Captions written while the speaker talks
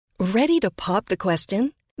Ready to pop the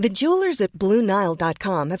question? The jewelers at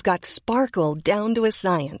BlueNile.com have got sparkle down to a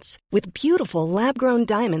science with beautiful lab-grown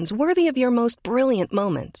diamonds worthy of your most brilliant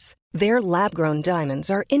moments. Their lab-grown diamonds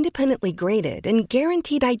are independently graded and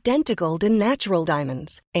guaranteed identical to natural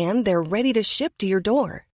diamonds, and they're ready to ship to your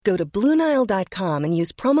door. Go to BlueNile.com and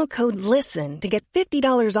use promo code LISTEN to get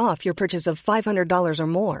 $50 off your purchase of $500 or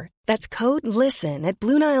more. That's code LISTEN at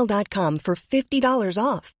BlueNile.com for $50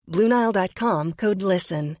 off. BlueNile.com, code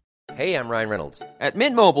LISTEN. Hey, I'm Ryan Reynolds. At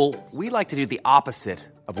Mint Mobile, we like to do the opposite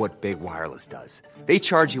of what Big Wireless does. They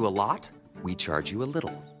charge you a lot, we charge you a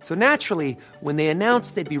little. So naturally, when they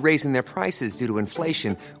announced they'd be raising their prices due to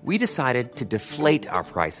inflation, we decided to deflate our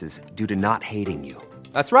prices due to not hating you.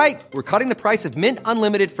 That's right. We're cutting the price of Mint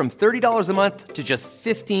Unlimited from $30 a month to just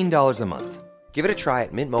 $15 a month. Give it a try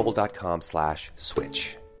at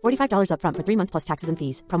mintmobile.com/switch. $45 up front for 3 months plus taxes and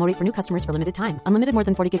fees. Promo rate for new customers for limited time. Unlimited more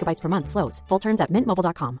than 40 gigabytes per month. Slows full terms at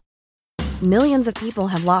mintmobile.com. Millions of people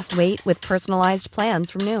have lost weight with personalized plans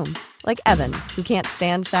from Noom. Like Evan, who can't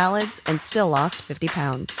stand salads and still lost 50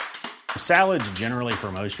 pounds. Salads generally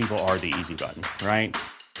for most people are the easy button, right?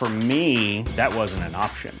 For me, that wasn't an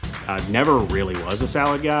option. I never really was a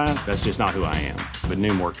salad guy. That's just not who I am. But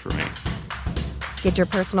Noom worked for me. Get your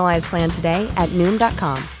personalized plan today at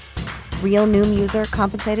Noom.com. Real Noom user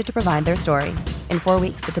compensated to provide their story. In 4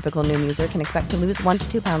 weeks, the typical Noom user can expect to lose 1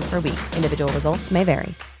 to 2 pounds per week. Individual results may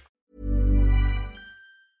vary.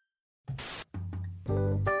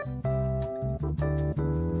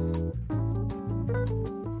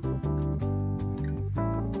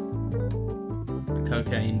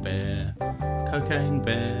 Cocaine Bear. Cocaine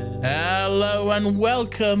Bear. Hello and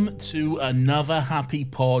welcome to another Happy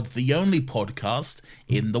Pod, the only podcast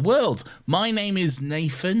in the world. My name is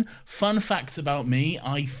Nathan. Fun fact about me,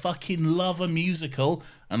 I fucking love a musical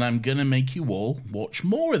and I'm gonna make you all watch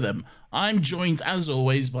more of them. I'm joined as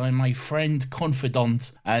always by my friend,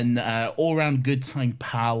 confidant and all-round good time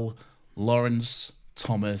pal, Lawrence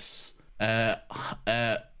Thomas.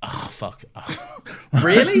 Fuck.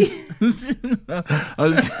 Really? I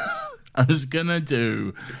was gonna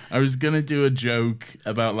do a joke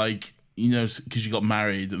about, like, you know, because you got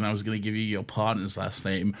married, and I was gonna give you your partner's last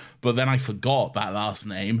name, but then I forgot that last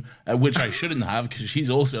name, which I shouldn't have, because she's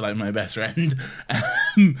also like my best friend.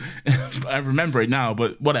 I remember it now,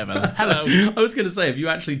 but whatever. Hello. I was going to say, if you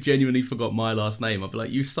actually genuinely forgot my last name, I'd be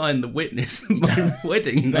like, you signed the witness at my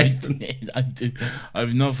wedding, Nathan. I did.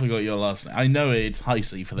 I've not forgot your last name. I know it's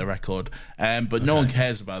Heisey for the record, but no one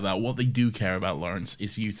cares about that. What they do care about, Lawrence,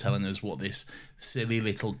 is you telling us what this silly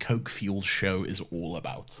little coke-fueled show is all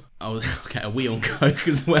about. Oh, okay. Are we on coke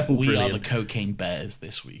as well? We are the Cocaine Bears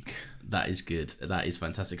this week. That is good. That is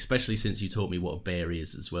fantastic, especially since you taught me what a bear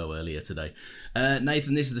is as well earlier today.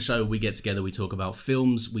 Nathan, this is the show we get together, we talk about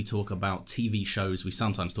films, we talk about TV shows, we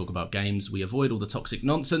sometimes talk about games, we avoid all the toxic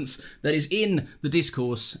nonsense that is in the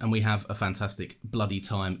discourse, and we have a fantastic bloody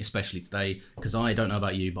time, especially today, because I don't know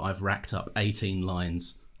about you, but I've racked up 18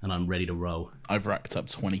 lines and I'm ready to roll. I've racked up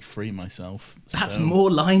 23 myself. That's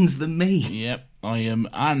more lines than me. Yep, I am,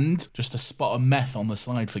 and just a spot of meth on the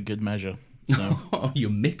side for good measure. So oh, you're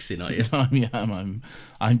mixing, are you? I'm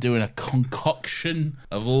doing a concoction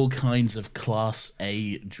of all kinds of Class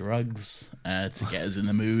A drugs to get us in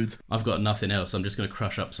the mood. I've got nothing else. I'm just going to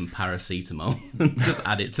crush up some paracetamol and just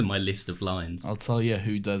add it to my list of lines. I'll tell you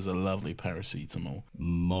who does a lovely paracetamol.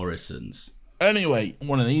 Morrison's. Anyway,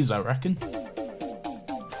 one of these, I reckon.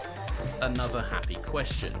 Another happy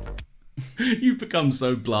question. You've become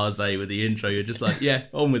so blasé with the intro. You're just like, yeah,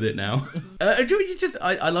 on with it now.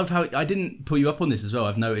 I love how I didn't pull you up on this as well.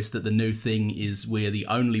 I've noticed that the new thing is we're the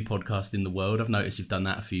only podcast in the world. I've noticed you've done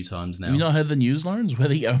that a few times now. Have you not heard the news, Lawrence? We're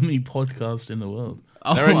the only podcast in the world.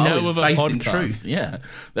 Oh, there are no other based podcasts. in truth. Yeah,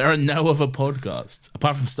 there are no other podcasts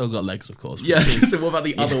apart from Still Got Legs, of course. Yeah. So what about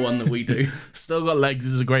the other one that we do? Still Got Legs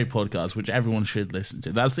is a great podcast, which everyone should listen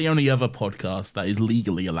to. That's the only other podcast that is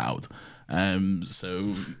legally allowed.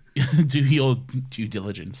 So do your due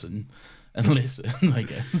diligence and listen, I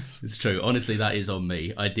guess. It's true. Honestly, that is on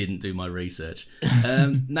me. I didn't do my research.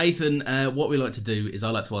 Nathan, what we like to do is I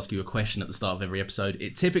like to ask you a question at the start of every episode.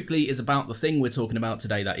 It typically is about the thing we're talking about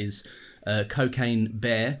today, that is Cocaine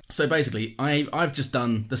Bear. So basically, I've just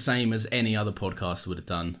done the same as any other podcast would have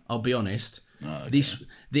done. I'll be honest. Oh, okay.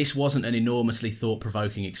 This wasn't an enormously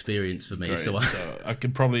thought-provoking experience for me. Great. So I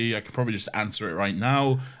could probably just answer it right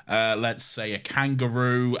now. Let's say a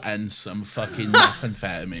kangaroo and some fucking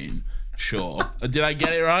methamphetamine. Sure. Did I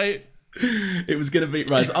get it right? It was going to be...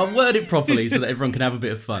 Right, so I'll word it properly so that everyone can have a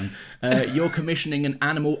bit of fun. You're commissioning an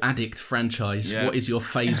Animal Addict franchise. Yeah. What is your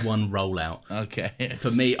phase 1 rollout? Okay.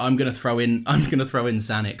 For me, I'm going to throw in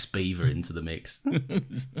Xanax Beaver into the mix.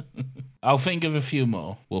 I'll think of a few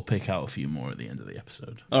more. We'll pick out a few more at the end of the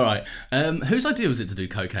episode. All right. Whose idea was it to do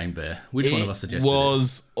Cocaine Bear? Which one of us suggested it? It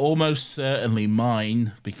was almost certainly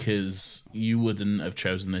mine, because you wouldn't have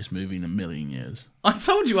chosen this movie in a million years. I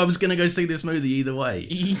told you I was going to go see this movie either way.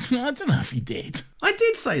 I don't know if you did. I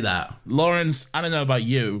did say that. Lawrence, I don't know about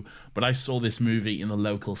you, but I saw this movie in the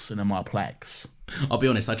local Cinemaplex. I'll be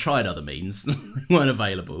honest, I tried other means. They weren't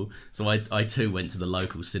available. So I too went to the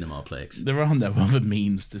local Cinemaplex. There are no other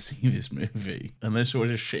means to see this movie. Unless it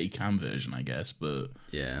was a shitty cam version, I guess. But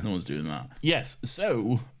yeah, no one's doing that. Yes,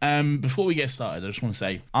 so before we get started, I just want to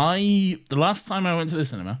say, the last time I went to the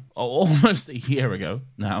cinema, almost a year ago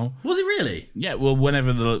now. Was it really? Yeah, well,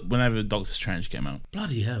 whenever Doctor Strange came out.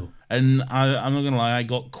 Bloody hell. And I'm not going to lie,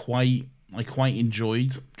 I quite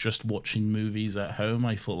enjoyed just watching movies at home.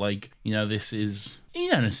 I thought, like, this is... You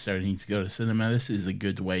don't necessarily need to go to cinema. This is a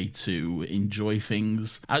good way to enjoy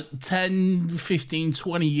things. 10, 15,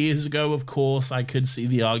 20 years ago, of course, I could see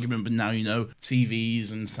the argument, but now,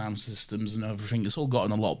 TVs and sound systems and everything, it's all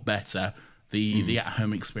gotten a lot better. The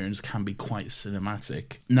at-home experience can be quite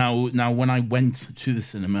cinematic. Now, when I went to the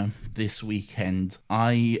cinema this weekend,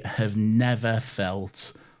 I have never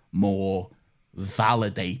felt more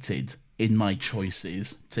validated in my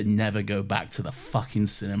choices to never go back to the fucking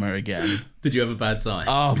cinema again. Did you have a bad time?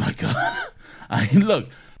 Oh my God. Look,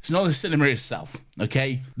 it's not the cinema itself,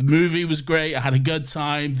 okay? The movie was great. I had a good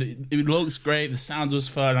time. It looks great. The sound was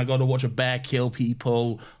fun. I got to watch a bear kill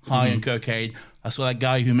people high on cocaine. I saw that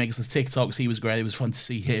guy who makes the TikToks. He was great. It was fun to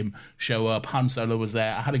see him show up. Han Solo was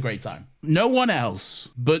there. I had a great time. No one else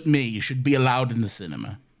but me should be allowed in the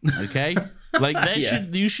cinema, okay? Like,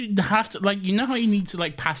 you should have to, like, how you need to,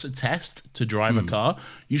 like, pass a test to drive a car?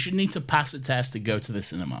 You should need to pass a test to go to the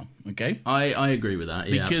cinema, okay? I agree with that,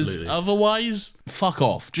 yeah, because absolutely. Otherwise, fuck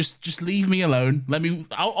off. Just leave me alone. Let me,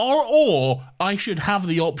 or I should have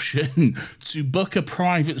the option to book a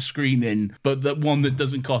private screening, but that one that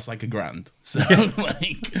doesn't cost like $1,000. So,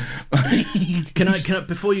 Can I,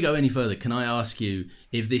 before you go any further, can I ask you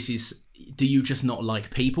if this is... Do you just not like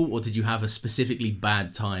people, or did you have a specifically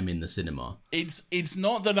bad time in the cinema? It's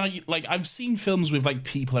not that I've seen films with like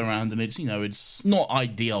people around, and it's it's not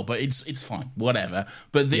ideal, but it's fine, whatever.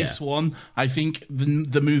 But this one, I think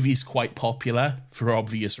the movie's quite popular for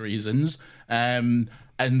obvious reasons. And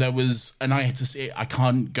I had to say, I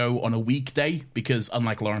can't go on a weekday because,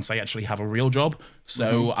 unlike Lawrence, I actually have a real job.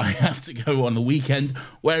 So I have to go on the weekend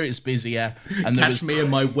where it's busier. And Catch me in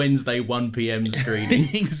my Wednesday 1 p.m. screening.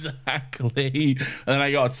 Exactly. And then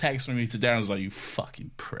I got a text from me today, and I was like, you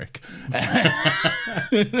fucking prick.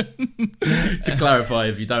 To clarify,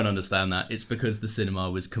 if you don't understand that, it's because the cinema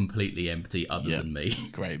was completely empty other than me.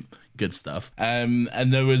 Great. Good stuff. And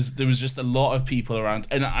there was just a lot of people around.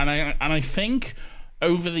 And I think...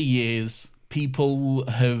 Over the years, people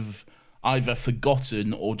have either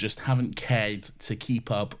forgotten or just haven't cared to keep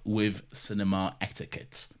up with cinema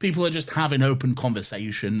etiquette. People are just having open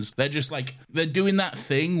conversations. They're just like, they're doing that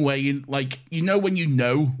thing where when you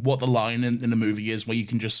know what the line in a movie is, where you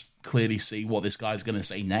can just clearly see what this guy's going to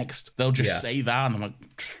say next. They'll just say that, and I'm like...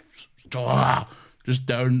 Just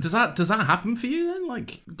don't. Does that happen for you then?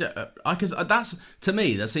 Like, because that's, to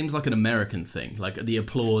me, that seems like an American thing. Like the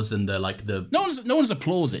applause and the No one's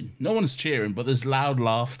applauding, no one's cheering, but there's loud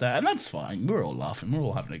laughter, and that's fine. We're all laughing, we're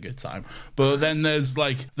all having a good time. But then there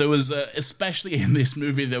was especially in this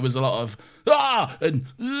movie, there was a lot of and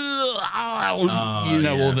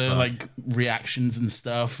all the like reactions and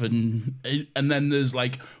stuff, and then there's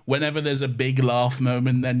like whenever there's a big laugh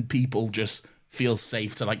moment, then people just feel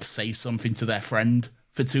safe to like say something to their friend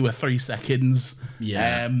for 2 or 3 seconds.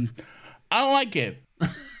 Yeah. I don't like it.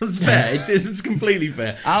 That's fair. It's completely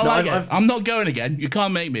fair. I'm not going again. You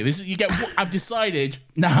can't make me. I've decided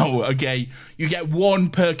now. Okay, you get one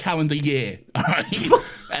per calendar year. All right?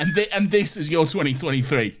 and this is your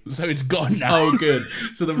 2023, so it's gone now. Oh, good.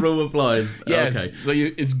 So the rule applies. Yes. Okay. So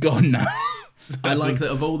it's gone now. So, I like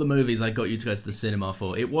that of all the movies I got you to go to the cinema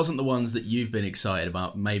for, it wasn't the ones that you've been excited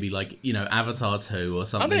about, maybe like, Avatar 2 or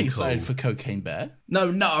something. I'm excited for Cocaine Bear.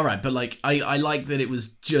 No, all right, but like, I like that it was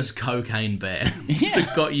just Cocaine Bear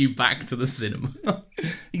that got you back to the cinema.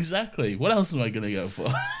 Exactly. What else am I going to go for?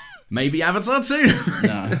 Maybe Avatar 2.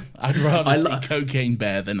 No, I'd rather see Cocaine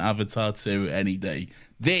Bear than Avatar 2 any day.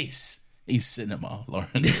 This is cinema,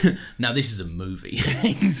 Lawrence. Now this is a movie.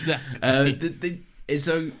 Exactly.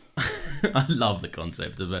 So I love the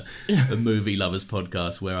concept of a movie lovers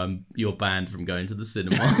podcast where you're banned from going to the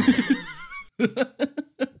cinema.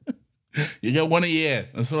 You get one a year.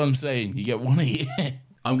 That's what I'm saying. You get one a year.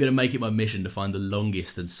 I'm going to make it my mission to find the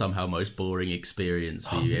longest and somehow most boring experience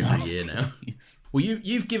for you every year now. Well,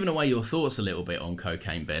 you've given away your thoughts a little bit on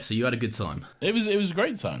Cocaine Bear, so you had a good time. It was a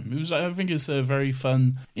great time. I think it's a very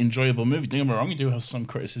fun, enjoyable movie. Don't get me wrong, you do have some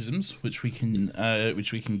criticisms which we can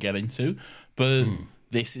get into, but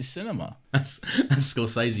this is cinema. As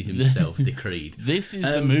Scorsese himself decreed. This is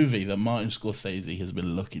the movie that Martin Scorsese has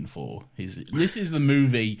been looking for. This is the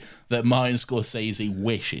movie that Martin Scorsese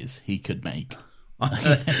wishes he could make.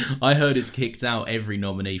 I heard it's kicked out every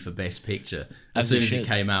nominee for Best Picture as soon as it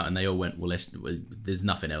came out, and they all went, well, there's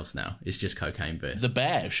nothing else now. It's just Cocaine Bear. The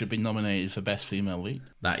Bear should be nominated for Best Female Lead.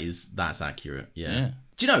 That's accurate, yeah.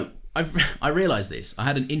 Do you know, I realised this. I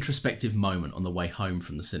had an introspective moment on the way home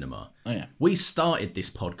from the cinema. Oh, yeah. We started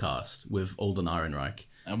this podcast with Alden Ehrenreich.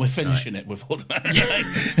 And we're finishing it with Alden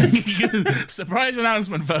Ehrenreich. Surprise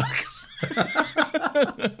announcement, folks.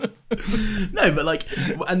 No, but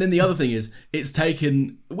and then the other thing is, it's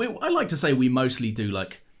taken. I like to say we mostly do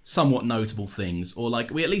somewhat notable things, or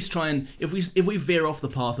we at least try and if we veer off the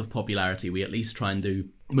path of popularity, we at least try and do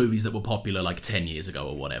movies that were popular 10 years ago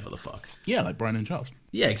or whatever the fuck. Yeah, like Brian and Charles.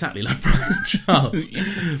 Yeah, exactly, like Brian and Charles.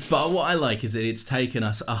 But what I like is that it's taken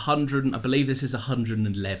us 100. I believe this is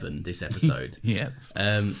 111. This episode. Yes.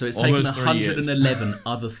 So it's taken 111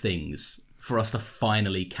 other things for us to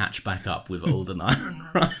finally catch back up with Alden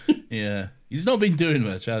Ehrenreich. Yeah, he's not been doing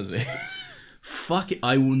much, has he? Fuck it,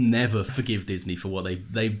 I will never forgive Disney for what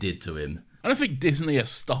they did to him. I don't think Disney are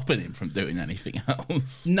stopping him from doing anything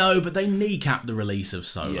else. No, but they kneecapped the release of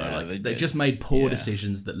Solo. Yeah, they just made poor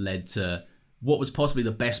decisions that led to what was possibly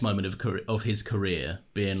the best moment of his career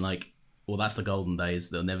being well, that's the golden days.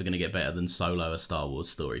 They're never going to get better than Solo, a Star Wars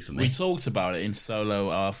story for me. We talked about it in Solo,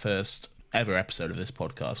 our first ever episode of this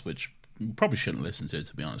podcast, which you probably shouldn't listen to,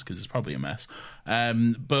 be honest, because it's probably a mess.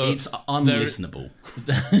 But it's unlistenable.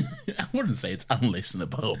 I wouldn't say it's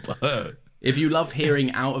unlistenable, but if you love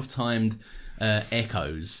hearing out-of-timed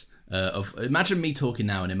echoes of... Imagine me talking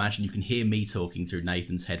now and imagine you can hear me talking through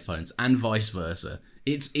Nathan's headphones and vice versa.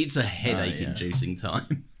 It's a headache-inducing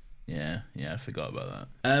time. Yeah, I forgot about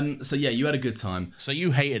that. So yeah, you had a good time. So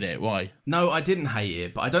you hated it, why? No, I didn't hate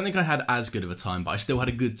it, but I don't think I had as good of a time, but I still had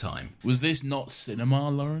a good time. Was this not cinema,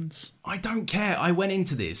 Lawrence? I don't care. I went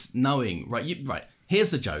into this knowing... Right,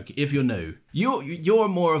 here's the joke. If you're new, you're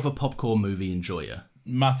more of a popcorn movie enjoyer.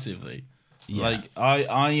 Massively. Yeah.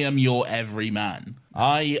 I am your everyman.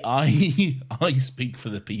 I speak for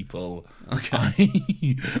the people. Okay.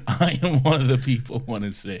 I am one of the people want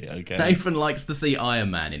to see. Okay. Nathan likes to see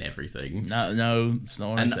Iron Man in everything. No, it's not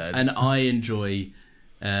what I said. And I enjoy.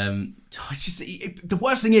 The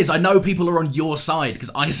worst thing is, I know people are on your side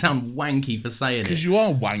because I sound wanky for saying it. Because you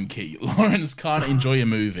are wanky. Lawrence can't enjoy a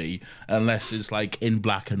movie unless it's in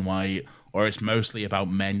black and white, or it's mostly about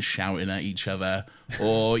men shouting at each other,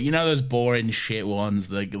 or those boring shit ones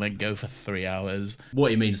that go for 3 hours.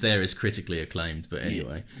 What he means there is critically acclaimed, but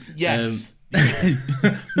anyway. Yes.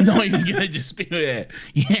 Not even gonna dispute it.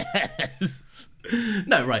 Yes.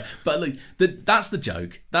 No, right, but that's the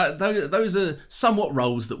joke. Those are somewhat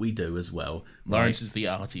roles that we do as well. Lawrence is the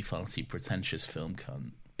arty-farty, pretentious film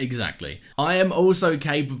cunt. Exactly. I am also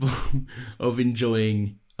capable of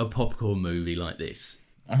enjoying a popcorn movie like this.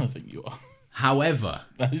 I don't think you are. However...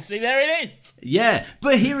 See, there it is! Yeah,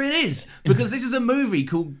 but here it is! Because this is a movie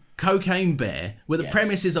called Cocaine Bear, where the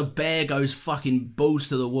premise is a bear goes fucking balls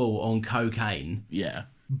to the wall on cocaine. Yeah.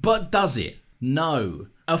 But does it? No.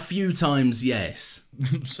 A few times, yes.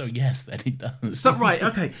 So yes, then it does. So, right,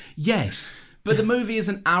 okay, yes. But the movie is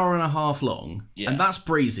an hour and a half long, and that's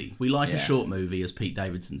breezy. We like a short movie, as Pete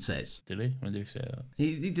Davidson says. Did he? When did he say that?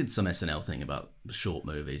 He did some SNL thing about short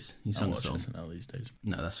movies. He sung a song. SNL these days.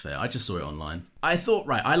 No, that's fair. I just saw it online. I thought,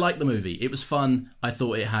 I liked the movie. It was fun. I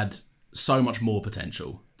thought it had so much more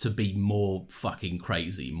potential to be more fucking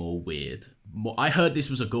crazy, more weird. I heard this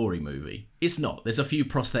was a gory movie. It's not. There's a few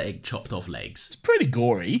prosthetic chopped off legs. It's pretty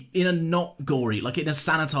gory. In a not gory, in a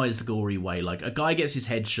sanitized gory way. A guy gets his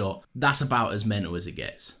head shot. That's about as mental as it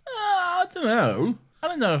gets. I don't know. I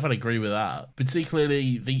don't know if I'd agree with that.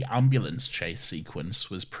 Particularly the ambulance chase sequence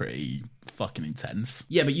was pretty fucking intense.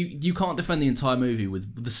 Yeah, but you can't defend the entire movie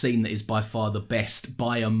with the scene that is by far the best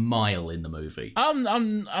by a mile in the movie. I'm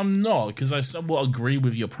not, because I somewhat agree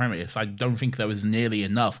with your premise. I don't think there was nearly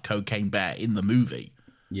enough Cocaine Bear in the movie.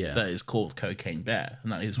 Yeah. That is called Cocaine Bear,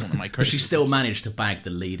 and that is one of my But criticisms. she still managed to bag the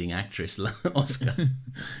leading actress Oscar.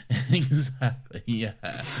 Exactly, yeah.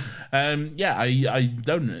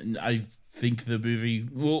 I think the movie.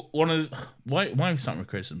 Well, why are we starting with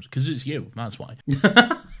criticisms? Because it's you. That's why.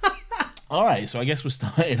 All right, so I guess we're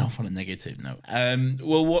starting off on a negative note.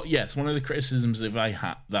 One of the criticisms that I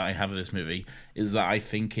have of this movie is that I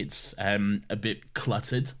think it's a bit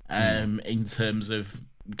cluttered in terms of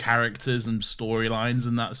characters and storylines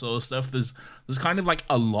and that sort of stuff. There's kind of like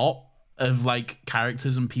a lot of like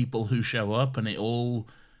characters and people who show up, and it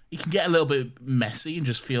can get a little bit messy and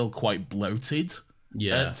just feel quite bloated.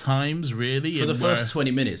 Yeah. At times, really. For the first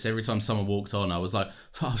 20 minutes, every time someone walked on, I was like,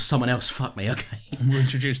 oh, someone else, fuck me, okay. We're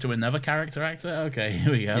introduced to another character actor? Okay,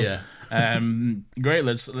 here we go. Yeah. Great,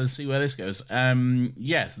 let's see where this goes.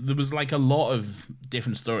 Yes, there was like a lot of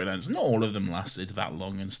different storylines. Not all of them lasted that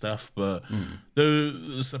long and stuff, but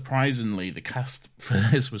surprisingly, the cast for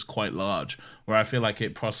this was quite large, where I feel like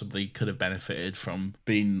it possibly could have benefited from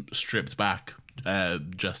being stripped back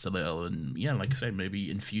just a little, and like I say, maybe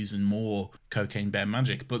infusing more Cocaine Bear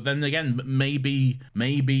magic. But then again, maybe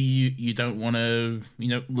you don't want to,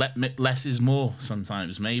 less is more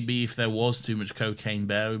sometimes. Maybe if there was too much Cocaine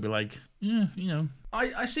Bear, we'd be like,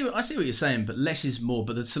 I see what you're saying, but less is more.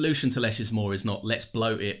 But the solution to less is more is not let's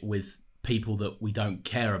bloat it with people that we don't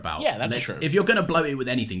care about. Yeah, that's true. If you're going to bloat it with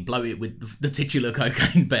anything, bloat it with the titular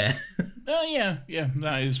Cocaine Bear. Yeah,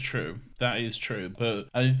 that is true. That is true. But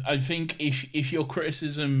I think if your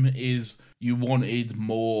criticism is you wanted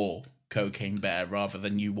more Cocaine Bear rather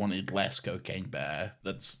than you wanted less Cocaine Bear,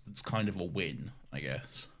 that's kind of a win, I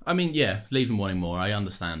guess. I mean, yeah, leave them wanting more. I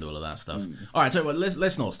understand all of that stuff. All right, so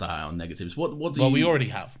let's not start out on negatives. What do you... we already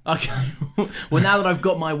have. Okay. Well, now that I've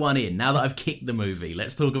got my one in, now that I've kicked the movie,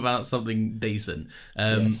 let's talk about something decent.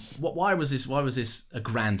 Yes. Why was this a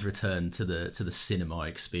grand return to the cinema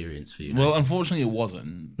experience for you? Well, unfortunately, it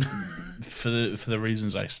wasn't for the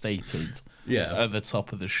reasons I stated. Yeah. At the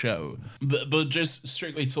top of the show. But just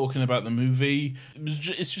strictly talking about the movie,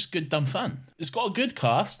 it's just good, dumb fun. It's got a good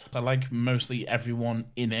cast. I like mostly everyone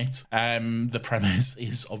in it. The premise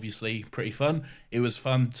is obviously pretty fun. It was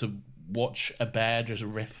fun to watch a bear just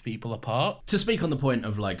rip people apart. To speak on the point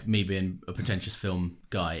of like me being a pretentious film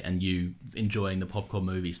guy and you enjoying the popcorn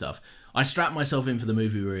movie stuff, I strapped myself in for the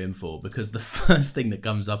movie we were in for because the first thing that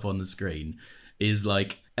comes up on the screen is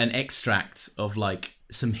like an extract of like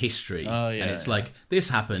some history. Oh, yeah, and it's like, this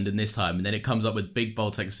happened in this time, and then it comes up with big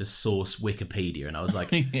bold text to source Wikipedia, and I was like,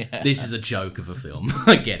 This is a joke of a film.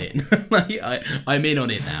 I get it. I'm in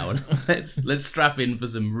on it now. Let's strap in for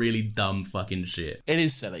some really dumb fucking shit. It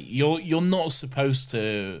is silly. You're not supposed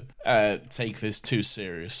to take this too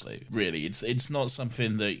seriously, really. It's not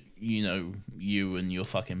something that, you and your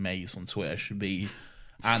fucking mates on Twitter should be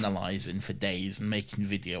analysing for days and making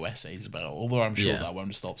video essays about, although I'm sure that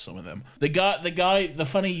won't stop some of them. The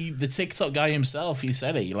TikTok guy himself, he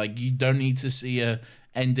said it, like, you don't need to see a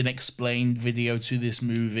end and explained video to this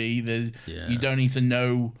movie. You don't need to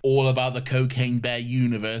know all about the Cocaine Bear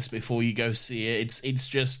universe before you go see it. It's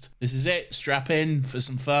just, this is it, strap in for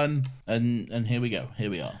some fun, and here we go,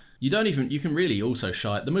 here we are. You can really also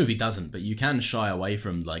the movie doesn't, but you can shy away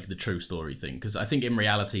from like the true story thing, because I think in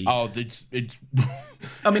reality... Oh, it's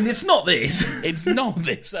I mean, it's not this. It's not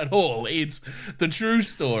this at all. It's the true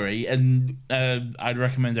story, and I'd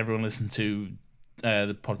recommend everyone listen to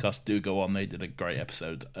the podcast Do Go On. They did a great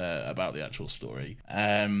episode about the actual story.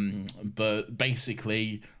 But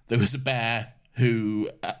basically, there was a bear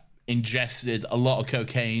who ingested a lot of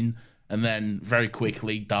cocaine and then very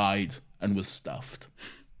quickly died and was stuffed.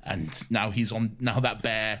 And now that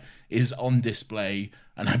bear is on display,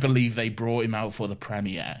 and I believe they brought him out for the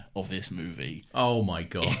premiere of this movie. Oh my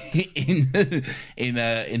god!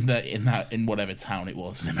 in whatever town it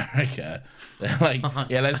was in America, they're like,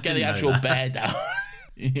 let's get the actual bear down.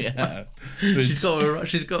 Yeah, she's got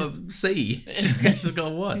to see. She's got to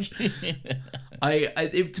watch.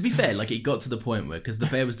 To be fair, like, it got to the point where, because the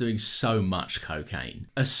bear was doing so much cocaine,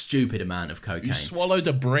 a stupid amount of cocaine. You swallowed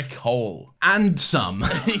a brick hole. And some.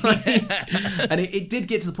 And it did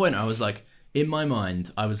get to the point where I was like, in my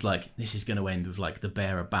mind, I was like, this is going to end with like the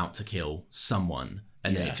bear about to kill someone.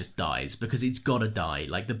 And then it just dies, because it's got to die.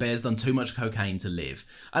 Like, the bear's done too much cocaine to live.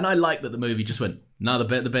 And I like that the movie just went, no, the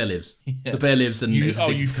bear lives. Yeah. The bear lives and is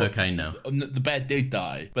addicted to cocaine now. The bear did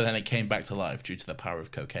die, but then it came back to life due to the power of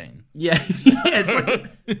cocaine. Yes.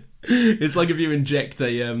 It's like if you inject a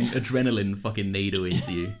adrenaline fucking needle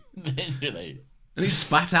into you. Literally. And he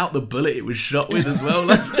spat out the bullet it was shot with as well.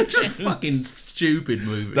 Like, just fucking stupid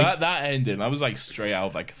movie. That ending, I was like straight out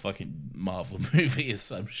of like a fucking Marvel movie or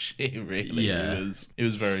some shit, really. Yeah. It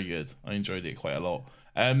was very good. I enjoyed it quite a lot.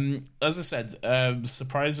 As I said,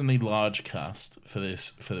 surprisingly large cast for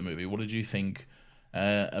the movie. What did you think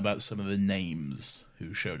about some of the names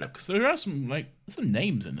who showed up, because there are some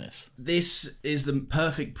names in this. This is the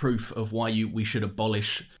perfect proof of why we should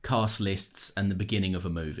abolish cast lists and the beginning of a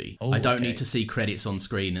movie. I don't need to see credits on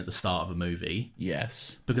screen at the start of a movie.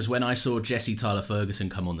 Yes. Because when I saw Jesse Tyler Ferguson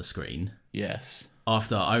come on the screen, yes,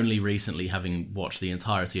 after only recently having watched the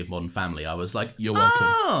entirety of Modern Family, I was like, you're welcome.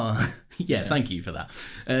 Oh! Yeah, thank you for that.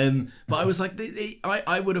 But I was like,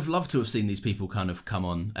 I would have loved to have seen these people kind of come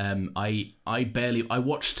on. I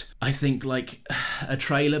watched, I think, like a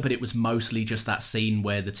trailer, but it was mostly just that scene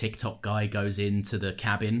where the TikTok guy goes into the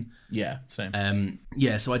cabin. Yeah, same.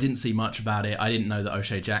 So I didn't see much about it. I didn't know that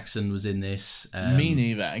O'Shea Jackson was in this. Me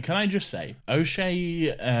neither. And can I just say,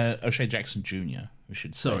 O'Shea Jackson Jr., we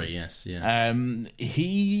should say. Sorry, yes, yeah.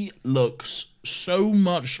 He looks so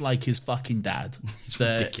much like his fucking dad. It's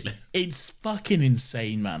ridiculous. It's fucking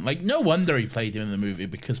insane, man. Like, no wonder he played him in the movie,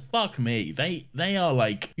 because fuck me, they are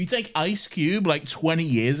like, you take Ice Cube like 20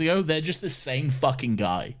 years ago, they're just the same fucking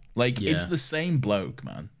guy. Like, it's the same bloke,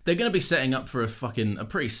 man. They're going to be setting up for a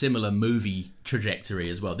pretty similar movie trajectory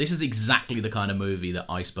as well. This is exactly the kind of movie that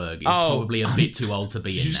Iceberg is probably a bit too old to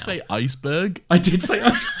be in now. Did you say Iceberg? I did say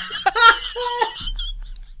Iceberg.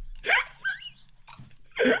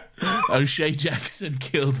 O'Shea Jackson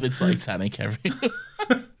killed the Titanic, everyone.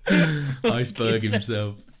 Iceberg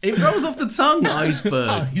himself. It rolls off the tongue, Iceberg.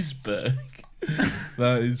 Iceberg.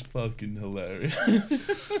 That is fucking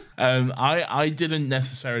hilarious. I didn't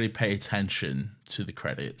necessarily pay attention to the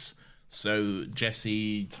credits, so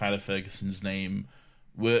Jesse Tyler Ferguson's name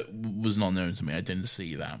was not known to me. I didn't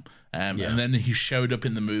see that. And then he showed up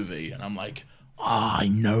in the movie, and I'm like, I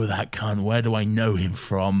know that cunt. Where do I know him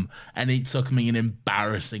from? And it took me an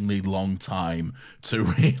embarrassingly long time to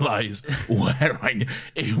realise where I knew.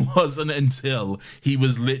 It wasn't until he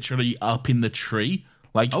was literally up in the tree.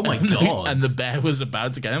 Like, oh my God. And the bear was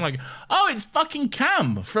about to get him. Like, oh, it's fucking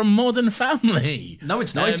Cam from Modern Family. No,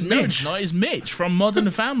 it's not. It's Mitch. No, it's not. It's Mitch from Modern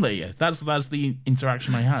Family. That's the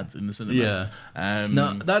interaction I had in the cinema. Yeah.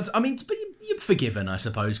 No, that's. I mean, you're forgiven, I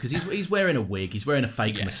suppose, because he's wearing a wig. He's wearing a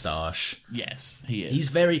fake moustache. Yes, he is. He's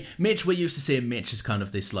very Mitch. We're used to seeing Mitch as kind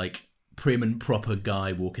of this like prim and proper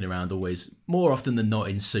guy walking around, always more often than not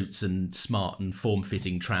in suits and smart and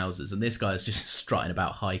form-fitting trousers, and this guy's just strutting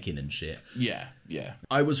about hiking and shit. Yeah.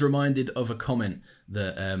 I was reminded of a comment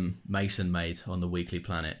that Mason made on the Weekly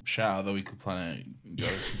Planet. Shout out the Weekly Planet. Go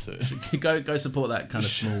listen to it. go support that kind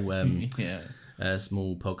of small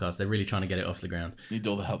small podcast. They're really trying to get it off the ground. Need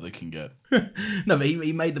all the help they can get. No, but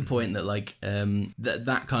he made the point that like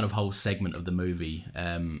that kind of whole segment of the movie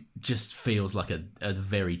just feels like a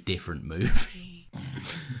very different movie.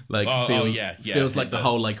 Like feels like the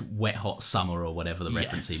whole like Wet Hot Summer or whatever the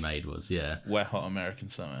reference he made was. Yeah, Wet Hot American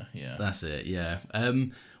Summer. Yeah, that's it. Yeah.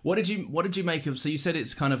 What did you make of? So you said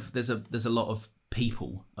it's kind of there's a lot of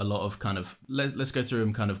people, a lot of kind of let's go through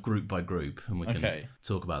them kind of group by group, and we can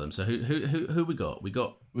talk about them. So who we got? We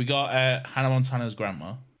got Hannah Montana's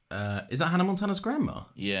grandma. Is that Hannah Montana's grandma?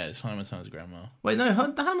 Yeah, it's Hannah Montana's grandma. Wait, no,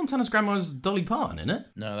 Hannah Montana's grandma is Dolly Parton, isn't it?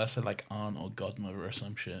 No, that's her like aunt or godmother or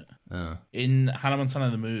some shit. Oh. In Hannah Montana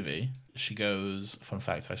the movie, she goes, fun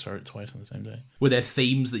fact, I saw it twice on the same day. Were there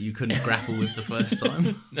themes that you couldn't grapple with the first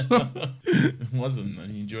time? No, it wasn't. I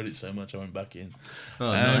enjoyed it so much I went back in.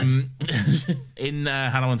 Oh, nice. In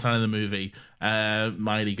Hannah Montana the movie,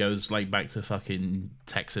 Miley goes like back to fucking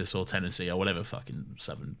Texas or Tennessee or whatever fucking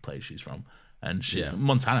southern place she's from. And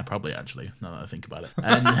Montana probably, actually, now that I think about it.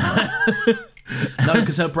 And no,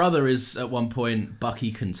 because her brother is at one point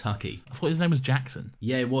Bucky Kentucky. I thought his name was Jackson.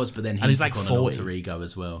 Yeah, it was, but then he's like on 40. An alter ego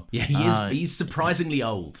as well. Yeah, he is. He's surprisingly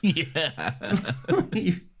old. Yeah.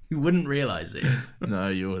 You wouldn't realise it. No,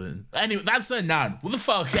 you wouldn't. Anyway, that's her nan. What the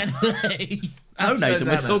fuck, anyway? No, Nathan,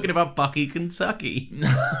 we're talking about Bucky Kentucky.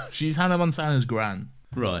 She's Hannah Montana's gran.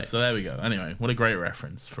 Right. So there we go. Anyway, what a great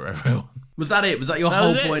reference for everyone. Was that it? Was that your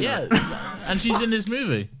whole point? Yeah. And she's in this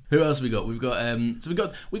movie. Who else we got? We've got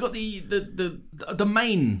we got the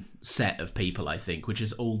main set of people, I think, which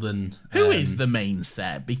is Alden. Who is the main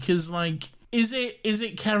set? Because like is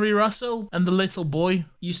it Kerry Russell and the little boy?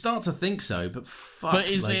 You start to think so, but fuck. But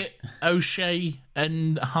is it O'Shea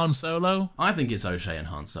and Han Solo? I think it's O'Shea and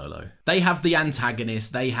Han Solo. They have the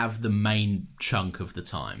antagonist. They have the main chunk of the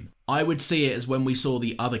time. I would see it as when we saw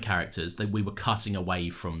the other characters that we were cutting away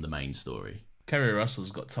from the main story. Kerry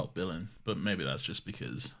Russell's got top billing, but maybe that's just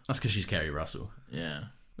because... That's because she's Kerry Russell. Yeah.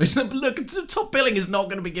 Look, top billing is not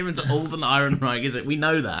going to be given to Alden Ehrenreich, is it? We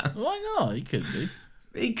know that. Why not? It could be.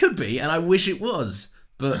 It could be, and I wish it was.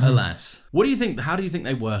 But alas. What do you think? How do you think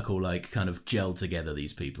they work all like kind of gel together,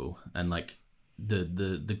 these people? And like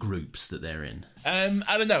the groups that they're in.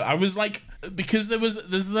 I don't know. I was like, because there is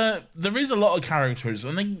a lot of characters,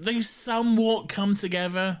 and they somewhat come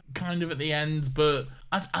together kind of at the end, but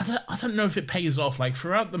I don't know if it pays off. Like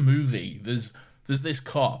throughout the movie, there's this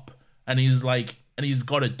cop, and he's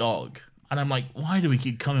got a dog. And I'm like, why do we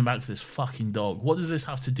keep coming back to this fucking dog? What does this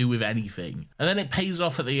have to do with anything? And then it pays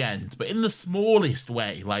off at the end, but in the smallest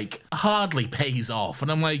way, like hardly pays off. And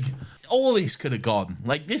I'm like, all this could have gone.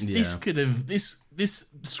 Like this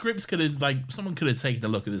script could have, like, someone could have taken a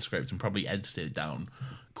look at the script and probably edited it down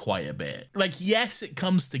quite a bit. Like, yes, it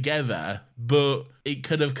comes together, but it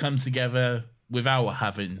could have come together without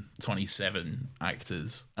having 27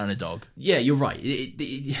 actors and a dog. Yeah, you're right.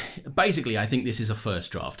 Basically, I think this is a first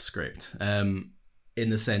draft script, in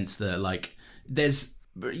the sense that, like, there's,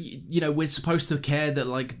 we're supposed to care that,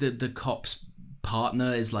 like, the cop's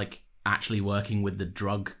partner is, like, actually working with the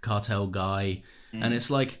drug cartel guy. And it's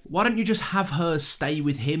like, why don't you just have her stay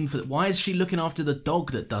with him? Why is she looking after the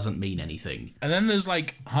dog that doesn't mean anything? And then there's,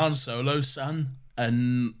 like, Han Solo's son.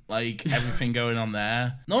 And, like, everything going on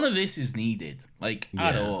there. None of this is needed, like,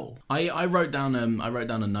 at all. I wrote down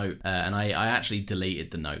a note, and I actually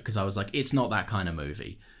deleted the note because I was like, it's not that kind of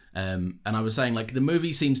movie. And I was saying, like, the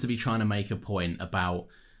movie seems to be trying to make a point about,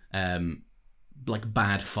 like,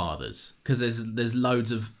 bad fathers, because there's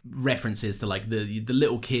loads of references to, like, the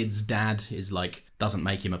little kid's dad is, like, doesn't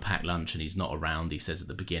make him a packed lunch and he's not around. He says at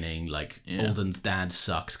the beginning, like, Alden's dad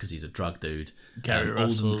sucks because he's a drug dude. Carrie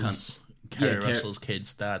Russell's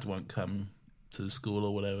kid's dad won't come to the school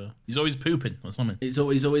or whatever. He's always pooping or something. He's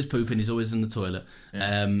always pooping. He's always in the toilet.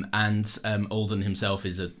 Yeah. And Alden himself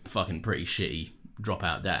is a fucking pretty shitty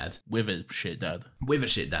dropout dad. With a shit dad.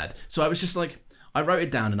 So I was just like, I wrote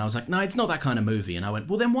it down and I was like, no, it's not that kind of movie. And I went,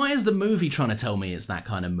 well, then why is the movie trying to tell me it's that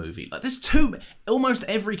kind of movie? Like, there's almost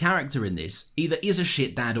every character in this either is a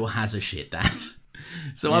shit dad or has a shit dad.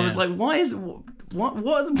 So I was like, why is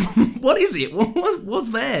what is it? What's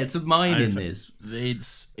there to mine in this?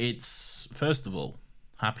 It's first of all,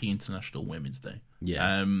 Happy International Women's Day.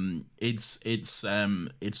 Yeah.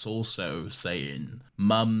 It's also saying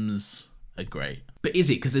mums are great. But is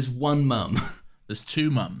it? Because there's one mum. There's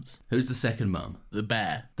two mums. Who's the second mum? The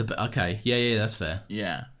bear. Okay. Yeah, that's fair.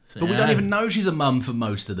 Yeah. So, but we don't even know she's a mum for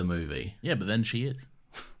most of the movie. Yeah, but then she is.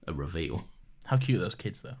 A reveal. How cute are those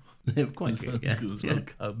kids, though. They're quite cute, yeah.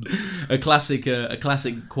 A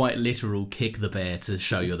classic, quite literal kick the bear to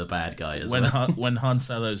show you're the bad guy as well. When Han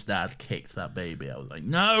Solo's dad kicked that baby, I was like,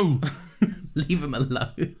 no! Leave him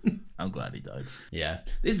alone. I'm glad he died. Yeah.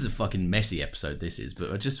 This is a fucking messy episode, this is,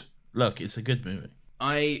 but I just... Look, it's a good movie.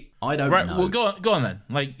 I don't know. Well, go on then.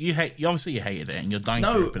 Like, you obviously hated it, and you're dying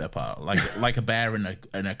to rip it apart, like a bear in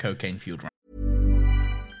a cocaine-fueled run.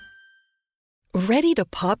 Ready to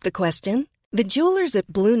pop the question? The jewelers at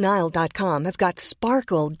BlueNile.com have got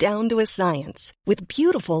sparkle down to a science with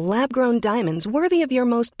beautiful lab-grown diamonds worthy of your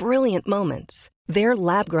most brilliant moments. Their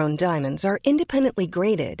lab-grown diamonds are independently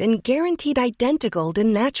graded and guaranteed identical to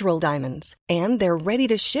natural diamonds, and they're ready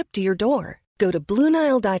to ship to your door. Go to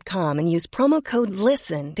BlueNile.com and use promo code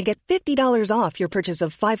LISTEN to get $50 off your purchase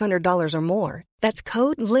of $500 or more. That's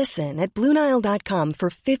code LISTEN at BlueNile.com for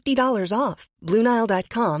 $50 off.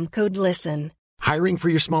 BlueNile.com, code LISTEN. Hiring for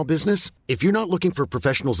your small business? If you're not looking for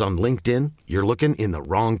professionals on LinkedIn, you're looking in the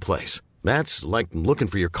wrong place. That's like looking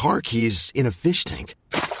for your car keys in a fish tank.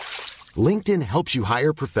 LinkedIn helps you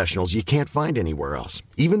hire professionals you can't find anywhere else,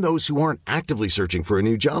 even those who aren't actively searching for a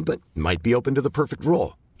new job but might be open to the perfect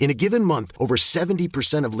role. In a given month, over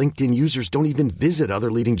 70% of LinkedIn users don't even visit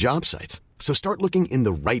other leading job sites. So start looking in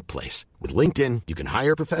the right place. With LinkedIn, you can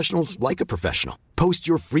hire professionals like a professional. Post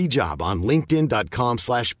your free job on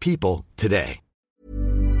linkedin.com/people today.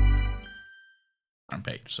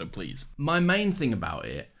 Page, so please. My main thing about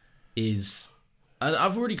it is,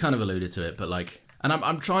 I've already kind of alluded to it, but like, and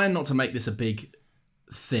I'm trying not to make this a big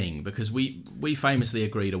thing, because we famously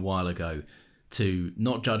agreed a while ago to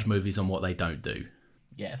not judge movies on what they don't do.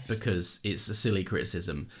 Yes. Because it's a silly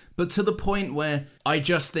criticism. But to the point where I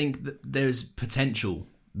just think that there's potential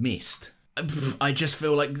missed. I just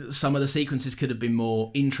feel like some of the sequences could have been more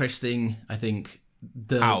interesting. I think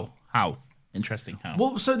How? Interesting how?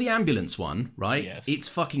 Well, so the ambulance one, right? Yes.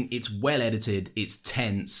 It's well edited, it's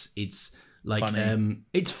tense, it's like funny.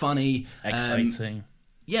 It's funny. Exciting.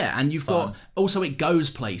 Yeah, and you've got also, it goes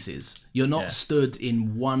places. You're not stood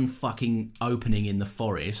in one fucking opening in the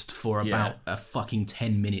forest for about a fucking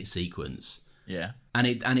 10-minute sequence. Yeah. And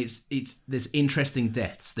it's there's interesting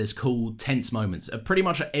deaths, there's cool tense moments. Pretty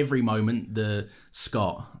much at every moment, the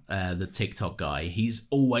Scott, the TikTok guy, he's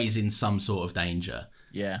always in some sort of danger.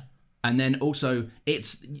 Yeah. And then also,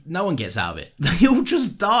 no one gets out of it. They all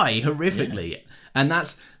just die horrifically. Yeah. And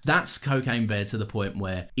that's Cocaine Bear to the point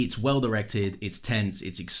where it's well directed, it's tense,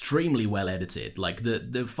 it's extremely well edited. Like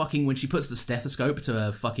the fucking, when she puts the stethoscope to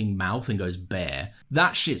her fucking mouth and goes bear,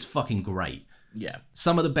 that shit's fucking great. Yeah.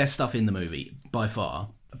 Some of the best stuff in the movie, by far.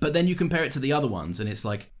 But then you compare it to the other ones, and it's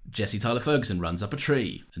like Jesse Tyler Ferguson runs up a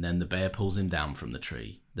tree, and then the bear pulls him down from the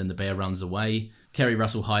tree. Then the bear runs away. Kerry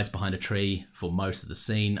Russell hides behind a tree for most of the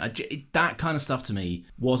scene. That kind of stuff to me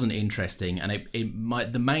wasn't interesting, and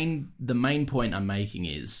the main point I'm making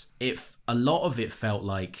is if a lot of it felt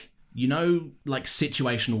like, you know, like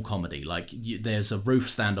situational comedy. Like there's a roof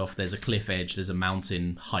standoff, there's a cliff edge, there's a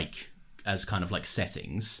mountain hike as kind of like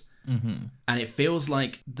settings. Mm-hmm. And it feels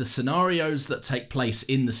like the scenarios that take place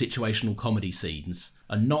in the situational comedy scenes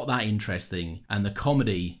are not that interesting, and the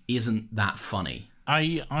comedy isn't that funny.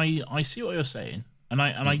 I see what you're saying, and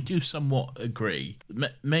I do somewhat agree.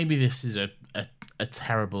 Maybe this is a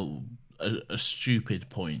terrible, a stupid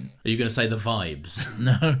point. Are you going to say the vibes?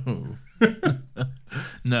 No.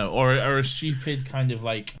 No, or a stupid kind of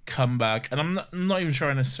like comeback, and I'm not even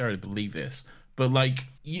sure I necessarily believe this. But like,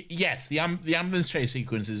 yes, the ambulance chase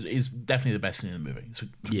sequence is definitely the best thing in the movie. It's a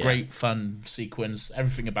great, fun sequence.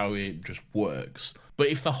 Everything about it just works. But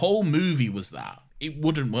if the whole movie was that, it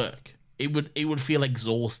wouldn't work. It would feel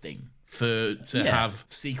exhausting to have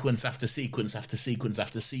sequence after sequence after sequence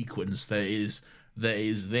after sequence. That is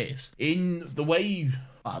this in the way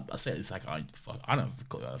I say it's like I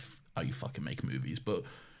don't know how you fucking make movies, but.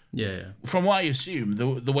 Yeah. From what I assume,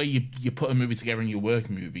 the way you put a movie together in your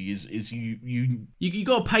working movie is you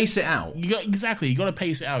got to pace it out. You got to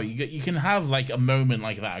pace it out. You can have like a moment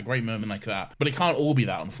like that, a great moment like that, but it can't all be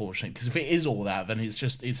that, unfortunately. Because if it is all that, then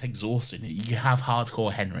it's exhausting. You have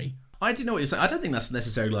hardcore Henry. I do know what you're saying. I don't think that's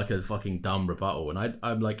necessarily like a fucking dumb rebuttal. And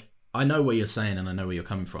I'm like, I know what you're saying and I know where you're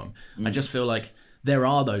coming from. I just feel like there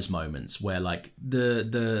are those moments where like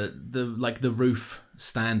the roof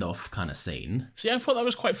standoff kind of scene. See, I thought that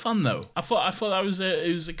was quite fun though. I thought that was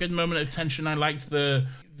a good moment of tension. I liked the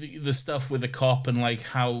stuff with the cop and like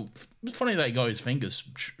how it's funny that he got his fingers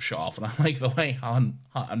shot off, and I like the way I'm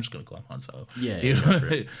just gonna call him Han Solo. Yeah,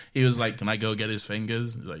 he was like, "Can I go get his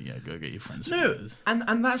fingers?" He's like, "Yeah, go get your friend's fingers."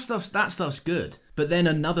 And that stuff's good. But then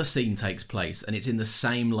another scene takes place, and it's in the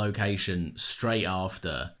same location straight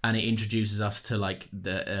after, and it introduces us to like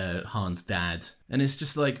the Han's dad, and it's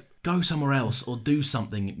just like, go somewhere else or do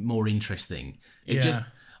something more interesting.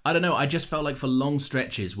 I don't know, I just felt like for long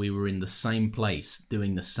stretches we were in the same place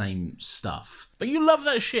doing the same stuff. But you love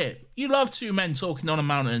that shit. You love two men talking on a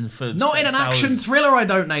mountain for not 6 in an hours. action thriller, I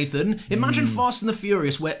don't, Nathan. Imagine Fast and the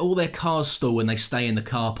Furious where all their cars stall when they stay in the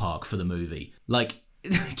car park for the movie. Like,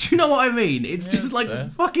 do you know what I mean? It's just like, fair.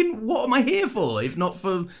 Fucking, what am I here for if not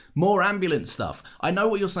for more ambulance stuff? I know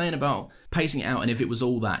what you're saying about pacing it out, and if it was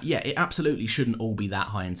all that, yeah, it absolutely shouldn't all be that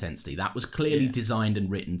high intensity. That was clearly designed and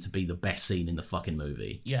written to be the best scene in the fucking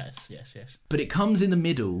movie. Yes. But it comes in the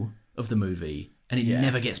middle of the movie, and it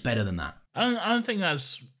never gets better than that. I don't think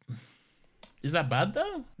that's... Is that bad,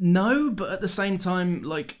 though? No, but at the same time,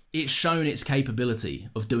 like, it's shown its capability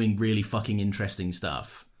of doing really fucking interesting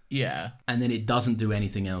stuff. Yeah. And then it doesn't do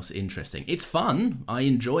anything else interesting. It's fun. I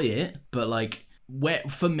enjoy it. But, like,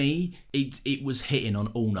 for me, it was hitting on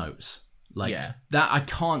all notes. Like, that I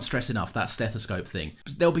can't stress enough, that stethoscope thing.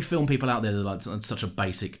 There'll be film people out there that are like, it's such a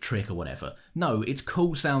basic trick or whatever. No, it's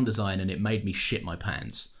cool sound design and it made me shit my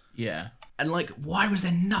pants. Yeah. And, like, why was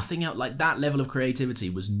there nothing else? Like, that level of creativity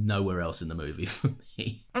was nowhere else in the movie for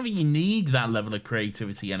me. I don't think you need that level of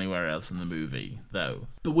creativity anywhere else in the movie, though.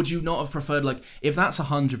 But would you not have preferred, like, if that's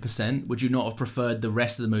 100%, would you not have preferred the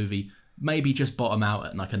rest of the movie maybe just bottom out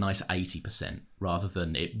at, like, a nice 80%, rather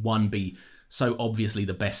than it, be so obviously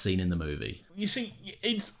the best scene in the movie? You see,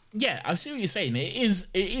 I see what you're saying. It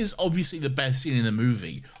is obviously the best scene in the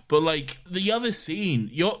movie, but like the other scene,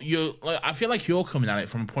 you're like, I feel like you're coming at it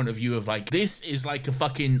from a point of view of like, this is like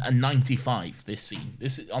a 95. This scene,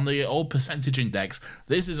 this is, on the old percentage index,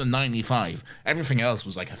 this is a 95. Everything else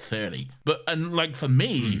was like a 30. And like for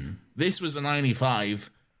me, this was a 95.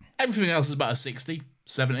 Everything else is about a 60,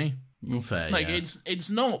 70. Fair, like it's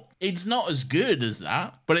not as good as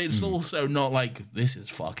that, but it's also not like this is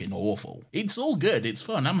fucking awful. It's all good. It's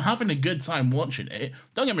fun. I'm having a good time watching it.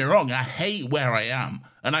 Don't get me wrong. I hate where I am,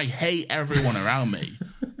 and I hate everyone around me.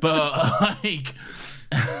 But like,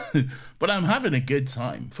 But I'm having a good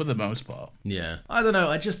time for the most part. Yeah, I don't know.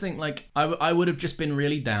 I just think like I would have just been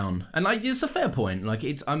really down, and like it's a fair point. Like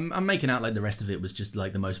I'm making out like the rest of it was just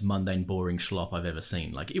like the most mundane, boring schlop I've ever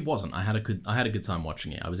seen. Like it wasn't. I had a good time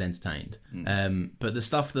watching it. I was entertained. But the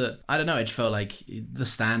stuff that I don't know, it felt like the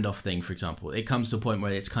standoff thing, for example. It comes to a point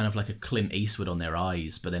where it's kind of like a Clint Eastwood on their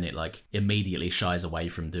eyes, but then it like immediately shies away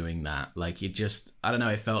from doing that. Like it just, I don't know.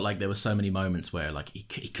 It felt like there were so many moments where like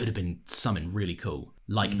it could have been something really cool,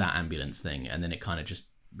 like that ambulance thing, and then it kind of just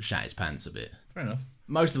shat its pants a bit. Fair enough.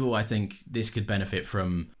 Most of all, I think this could benefit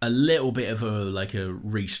from a little bit of a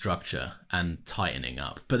restructure and tightening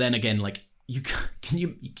up. But then again, like you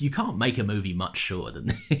can't make a movie much shorter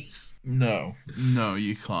than this. No,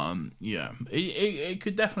 you can't. Yeah, it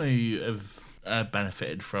could definitely have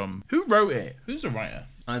benefited from. Who wrote it? Who's the writer?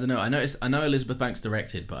 I don't know. I know Elizabeth Banks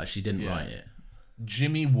directed, but she didn't write it.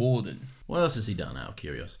 Jimmy Warden. What else has he done, out of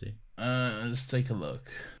curiosity? Let's take a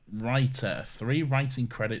look. Writer, 3 writing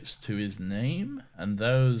credits to his name, and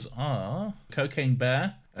those are Cocaine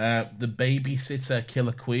Bear, The Babysitter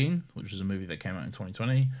Killer Queen, which is a movie that came out in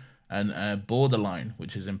 2020, and Borderline,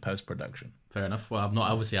 which is in post-production. Fair enough. Well, I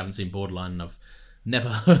haven't seen Borderline, and I've never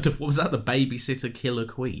heard of, what was that, The Babysitter Killer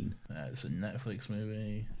Queen? It's a Netflix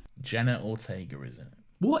movie. Jenna Ortega is in it.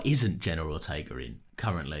 What isn't Jenna Ortega in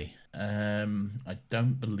currently? I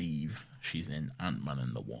don't believe she's in Ant-Man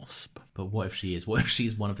and the Wasp. But what if she is? What if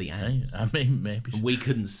she's one of the ants? I mean, maybe we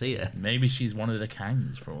couldn't see her. Maybe she's one of the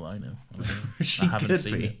Kangs, for all I know. She could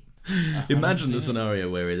be. Imagine the scenario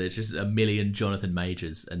where there's just a million Jonathan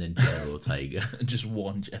Majors and then Jenna Ortega. Just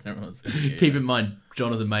one Jenna Ortega. Keep in mind,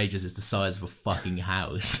 Jonathan Majors is the size of a fucking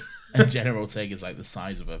house. And Jenna Ortega is like the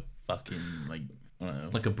size of a fucking, like, I don't know.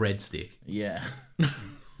 Like a breadstick. Yeah.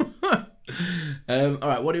 All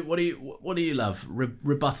right, what do you love?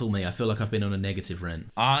 Rebuttal me. I feel like I've been on a negative rant.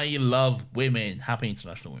 I love women. Happy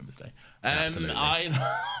International Women's Day. Absolutely.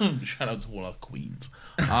 Shout out to all our queens.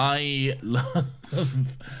 I tell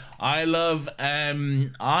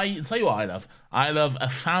you what I love. I love a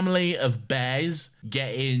family of bears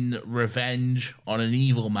getting revenge on an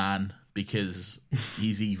evil man because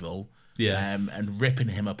he's evil. Yeah. And ripping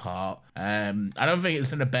him apart. I don't think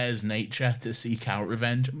it's in a bear's nature to seek out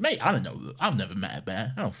revenge. Mate, I don't know. I've never met a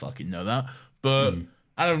bear. I don't fucking know that. But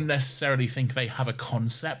I don't necessarily think they have a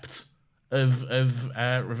concept of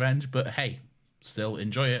revenge. But hey, still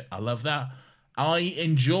enjoy it. I love that. I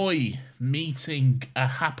enjoy meeting a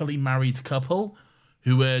happily married couple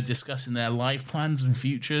who are discussing their life plans and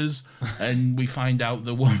futures, and we find out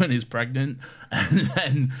the woman is pregnant, and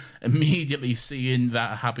then immediately seeing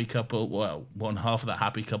that happy couple, well, one half of that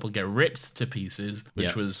happy couple get ripped to pieces,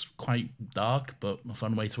 which was quite dark, but a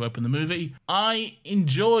fun way to open the movie. I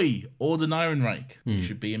enjoy Alden Ehrenreich. He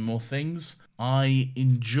should be in more things. I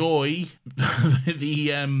enjoy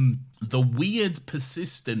the weird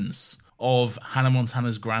persistence of Hannah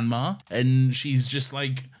Montana's grandma, and she's just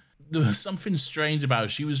like, there was something strange about her.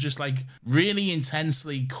 She was just like really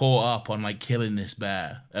intensely caught up on like killing this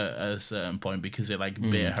bear at a certain point because it like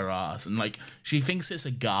bit her ass, and like she thinks it's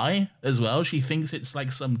a guy as well. She thinks it's like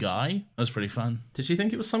some guy. That was pretty fun. Did she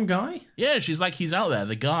think it was some guy? Yeah, she's like, he's out there,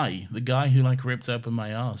 the guy who like ripped open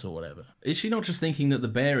my ass or whatever. Is she not just thinking that the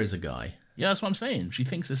bear is a guy? Yeah, that's what I'm saying. She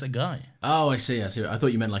thinks it's a guy. Oh, I see. I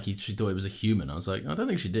thought you meant like she thought it was a human. I was like, I don't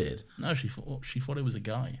think she did. No, she thought it was a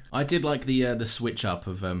guy. I did like the switch up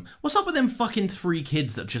of what's up with them fucking 3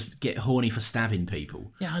 kids that just get horny for stabbing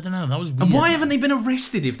people? Yeah, I don't know. That was weird. And why haven't they been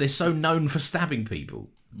arrested if they're so known for stabbing people?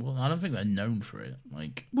 Well, I don't think they're known for it.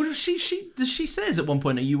 Like, well, she says at one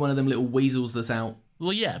point, "Are you one of them little weasels that's out?"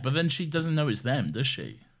 Well, yeah, but then she doesn't know it's them, does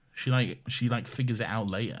she? She figures it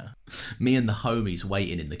out later. Me and the homies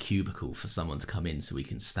waiting in the cubicle for someone to come in so we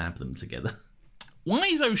can stab them together. Why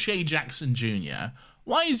is O'Shea Jackson Jr.,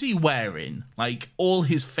 why is he wearing like all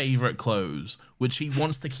his favourite clothes, which he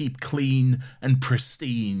wants to keep clean and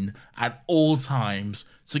pristine at all times,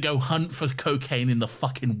 to go hunt for cocaine in the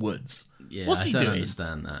fucking woods? Yeah, what's he I don't doing?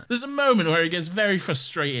 understand that. There's a moment where he gets very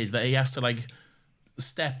frustrated that he has to like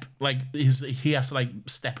step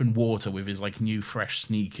in water with his like new fresh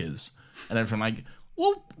sneakers, and everything. Like,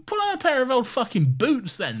 well, put on a pair of old fucking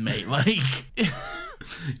boots then, mate. Like, get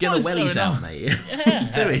the wellies out, mate. Yeah. What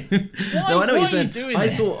are you doing? No, I know what you're saying. I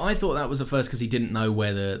there? thought that was at first because he didn't know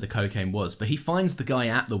where the cocaine was, but he finds the guy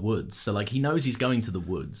at the woods, so like he knows he's going to the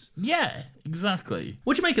woods. Yeah, exactly.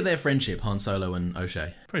 What do you make of their friendship, Han Solo and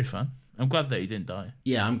O'Shea? Pretty fun. I'm glad that he didn't die.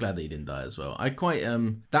 Yeah, I'm glad that he didn't die as well. I quite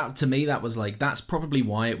that to me that was like, that's probably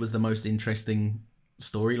why it was the most interesting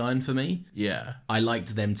storyline for me. Yeah, I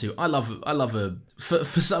liked them too. For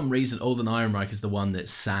some reason, Alden Ehrenreich is the one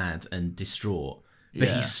that's sad and distraught, but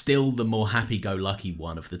Yeah. he's still the more happy-go-lucky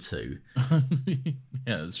one of the two.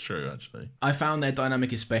 Yeah, that's true, actually. I found their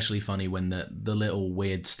dynamic especially funny when the little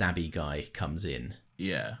weird stabby guy comes in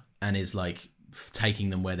Yeah. and is like taking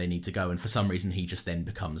them where they need to go, and for some reason he just then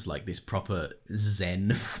becomes like this proper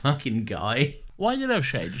zen fucking guy. Why did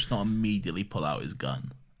O'Shea just not immediately pull out his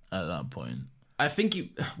gun at that point? I think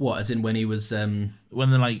as in when he was When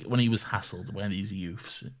he was hassled by these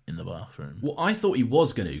youths in the bathroom. well, I thought he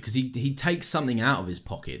was going to, because he takes something out of his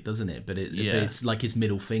pocket, doesn't it? But it's like his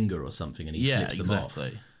middle finger or something, and he flips them off.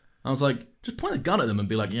 I was like, just point the gun at them and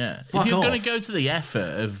be like, Yeah. fuck If you're off. going to go to the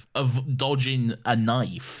effort of dodging a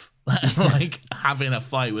knife, like having a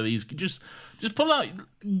fight with these, just pull out.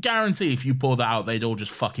 Guarantee if you pull that out, they'd all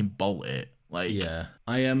just fucking bolt it. Like, Yeah,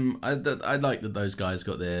 I like that those guys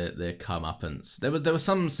got their comeuppance. There were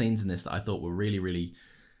some scenes in this that I thought were really, really,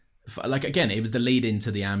 like, again, it was the lead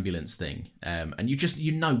into the ambulance thing, and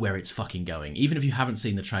you know where it's fucking going. Even if you haven't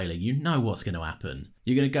seen the trailer, you know what's going to happen.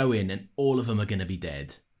 You're going to go in and all of them are going to be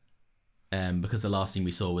dead, because the last thing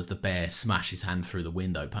we saw was the bear smash his hand through the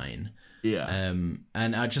window pane. Yeah. And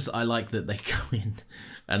I like that they go in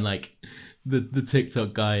and like the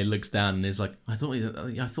TikTok guy looks down and is like, I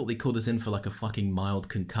thought they called us in for like a fucking mild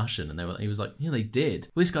concussion, and he was like, yeah, they did.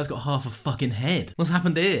 Well, this guy's got half a fucking head. What's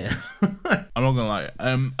happened here? I'm not gonna lie.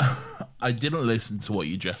 I didn't listen to what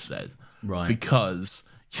you just said, Right. Because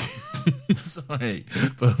sorry,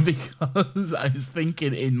 but because I was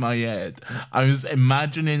thinking in my head, I was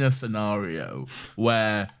imagining a scenario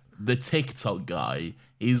where the TikTok guy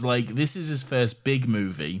is like, this is his first big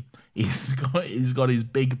movie. He's got his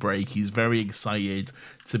big break. He's very excited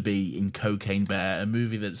to be in Cocaine Bear, a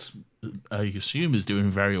movie that's I assume is doing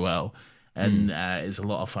very well, and is a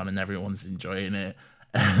lot of fun, and everyone's enjoying it.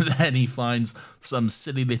 And then he finds some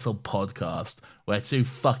silly little podcast where two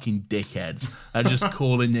fucking dickheads are just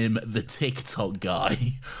calling him the TikTok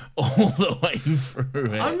guy all the way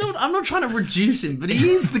through it. I'm not trying to reduce him, but he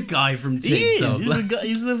is the guy from TikTok.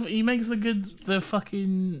 He is. He makes the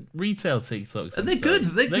fucking retail TikToks. And they're good.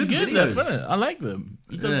 They're good They're videos. funny. I like them.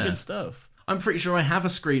 He does Yeah. good stuff. I'm pretty sure I have a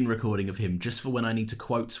screen recording of him just for when I need to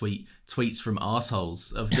quote tweets from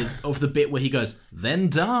arseholes of the bit where he goes, "Then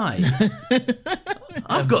die."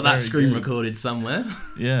 I've got that Very screen good. recorded somewhere.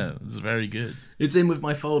 Yeah, it's very good. It's in with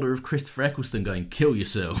my folder of Christopher Eccleston going, "Kill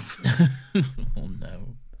yourself." Oh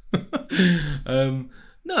no.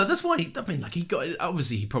 No, that's why. He got.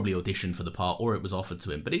 Obviously, he probably auditioned for the part, or it was offered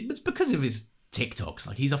to him. But it was because of his TikToks.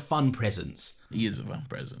 Like, he's a fun presence. He is a fun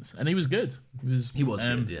presence, and he was good. He was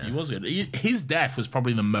good, yeah. He was good. His death was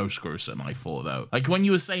probably the most gruesome, I thought, though. Like, when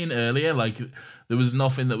you were saying earlier, like, there was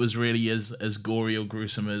nothing that was really as gory or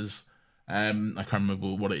gruesome as, I can't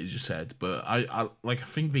remember what it is you said, but I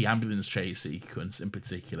think the ambulance chase sequence in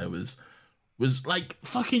particular was like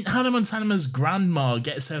fucking Hannah Montana's grandma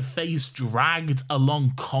gets her face dragged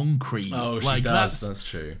along concrete. Oh, she like, does. That's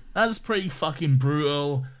true. That's pretty fucking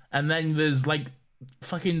brutal. And then there's like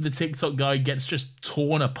fucking the TikTok guy gets just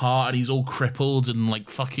torn apart and he's all crippled and like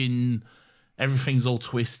fucking everything's all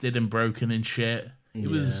twisted and broken and shit.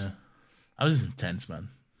 That was intense, man.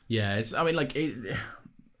 Yeah, it's. I mean, like,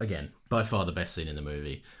 again, by far the best scene in the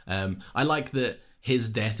movie. I like that his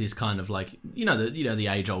death is kind of like the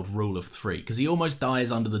age-old rule of three, because he almost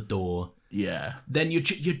dies under the door. Yeah. Then you're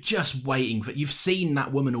just waiting for. You've seen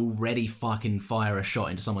that woman already fucking fire a shot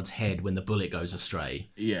into someone's head when the bullet goes astray.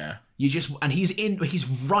 Yeah. He's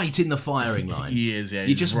right in the firing line. He is, yeah.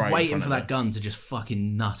 You're just waiting for that gun to just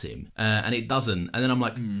fucking nut him. And it doesn't. And then I'm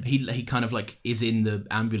like, he kind of like is in the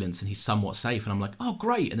ambulance and he's somewhat safe. And I'm like, oh,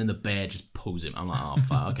 great. And then the bear just pulls him. I'm like, oh,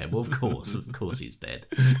 fuck. Okay, well, of course he's dead.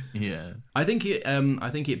 Yeah. I think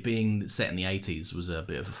it being set in the 80s was a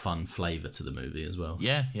bit of a fun flavour to the movie as well.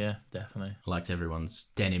 Yeah, definitely. I liked everyone's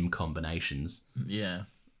denim combinations. Yeah.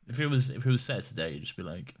 If it was set today, you'd just be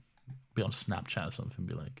on Snapchat or something,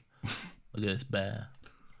 be like, look at this bear.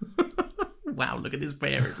 Wow, look at this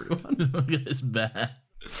bear, everyone. Look at this bear.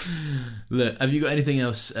 Look, have you got anything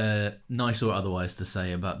else, nice or otherwise, to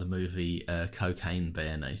say about the movie Cocaine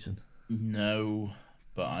Bear, Nathan? No,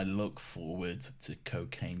 but I look forward to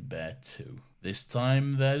Cocaine Bear 2. This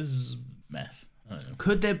time there's meth. I don't know.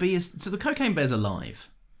 Could there be so the Cocaine Bear's alive?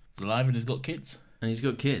 He's alive and he's got kids. And he's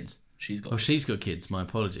got kids. She's got kids. She's got kids. My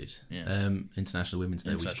apologies. Yeah. International Women's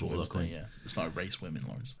Day. International We Women's should all Day, yeah. It's not a race women,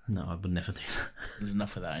 Lawrence. No, I would never do that. There's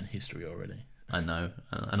enough of that in history already. I know,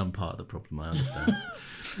 and I'm part of the problem. I understand.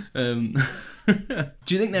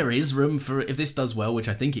 Do you think there is room for, if this does well, which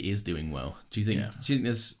I think it is doing well? Do you think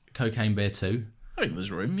there's Cocaine Bear 2? I think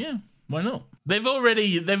there's room. Yeah, why not? They've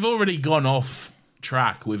already gone off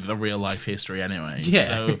track with the real life history anyway. Yeah.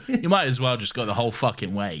 So you might as well just go the whole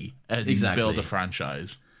fucking way and Exactly. build a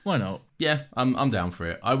franchise. Why not? Yeah, I'm down for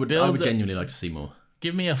it. I would genuinely like to see more.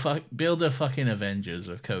 Give me build a fucking Avengers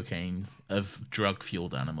of cocaine, of drug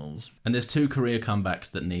fueled animals. And there's 2 career comebacks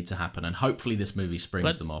that need to happen, and hopefully this movie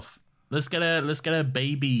springs them off. Let's get a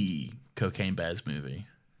baby Cocaine Bears movie.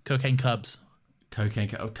 Cocaine Cubs. Cocaine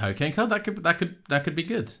Cub. That could be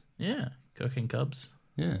good. Yeah, Cocaine Cubs.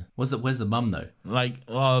 Yeah. Where's the mum though? Like,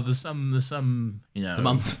 oh, there's some, you know.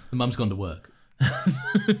 The mum's gone to work.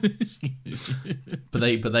 but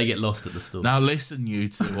they get lost at the store. Now listen, you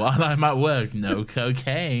two. While I'm at work, no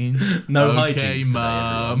cocaine. No okay,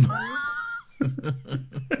 hijinks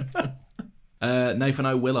Mum. Nathan,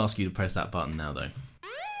 I will ask you to press that button now, though.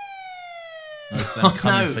 That's them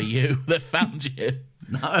coming for you. They found you.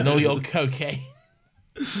 No. And all your cocaine.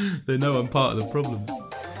 They know I'm part of the problem.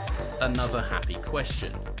 Another happy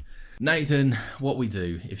question. Nathan, what we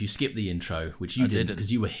do, if you skip the intro, which you didn't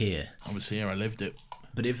because you were here. I was here, I lived it.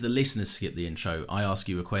 But if the listeners skip the intro, I ask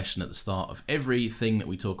you a question at the start of everything that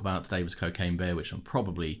we talk about. Today was Cocaine Bear, which I'm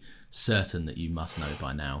probably certain that you must know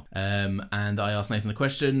by now. And I asked Nathan a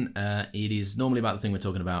question. It is normally about the thing we're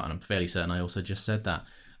talking about, and I'm fairly certain I also just said that.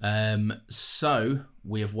 So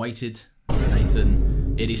we have waited, Nathan.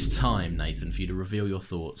 It is time, Nathan, for you to reveal your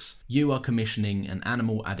thoughts. You are commissioning an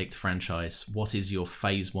Animal Addict franchise. What is your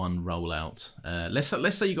phase 1 rollout?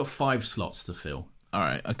 Let's say you got 5 slots to fill. All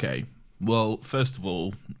right, okay. Well, first of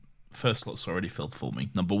all, first slot's already filled for me.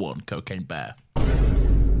 Number 1, Cocaine Bear.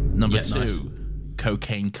 Number 2, nice.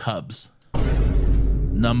 Cocaine Cubs.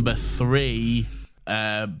 Number 3,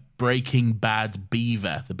 Breaking Bad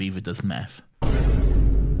Beaver. The beaver does meth.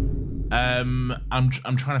 I'm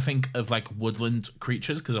trying to think of like woodland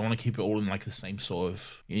creatures because I want to keep it all in like the same sort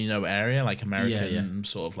of area, like American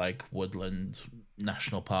sort of like woodland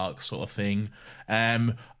national park sort of thing.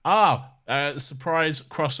 Surprise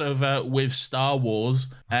crossover with Star Wars.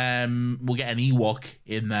 We'll get an Ewok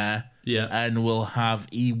in there, and we'll have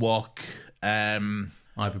Ewok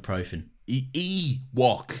ibuprofen.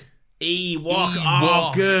 Ewok.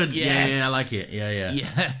 Oh, good. Yes. Yeah, I like it. Yeah.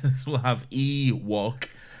 Yes, we'll have Ewok.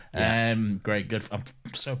 Yeah. Great, good. I'm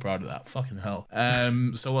so proud of that. Fucking hell.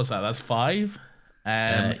 So what's that? That's 5.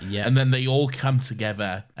 And then they all come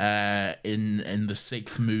together in the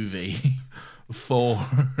 6th movie for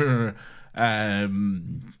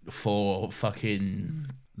fucking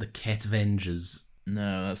the Ket Vengers.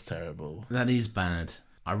 No, that's terrible. That is bad.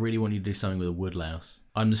 I really want you to do something with a woodlouse.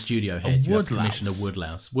 I'm the studio head. You have to commission a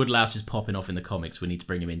woodlouse. Woodlouse is popping off in the comics. We need to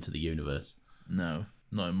bring him into the universe. No.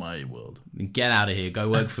 Not in my world. Get out of here. Go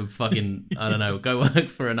work for fucking, I don't know, go work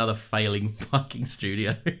for another failing fucking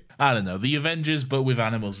studio. I don't know. The Avengers, but with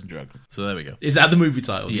animals and drugs. So there we go. Is that the movie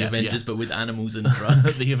title? The Avengers, but with animals and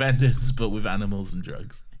drugs? The Avengers, but with animals and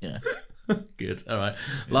drugs. Yeah. Good. All right.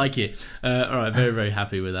 Like it. All right. Very, very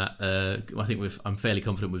happy with that. I think I'm fairly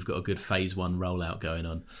confident we've got a good phase 1 rollout going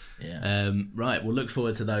on. Yeah. Right. We'll look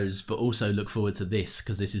forward to those, but also look forward to this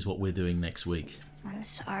because this is what we're doing next week. I'm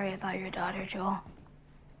sorry about your daughter, Joel.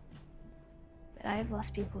 But I have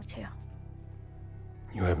lost people too.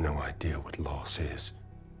 You have no idea what loss is.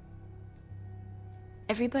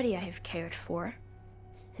 Everybody I have cared for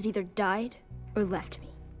has either died or left me.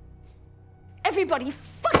 Everybody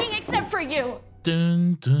fucking except for you!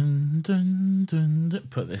 Dun, dun, dun, dun, dun.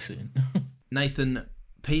 Put this in. Nathan,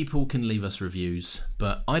 people can leave us reviews,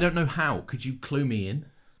 but I don't know how. Could you clue me in?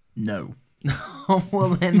 No. Well,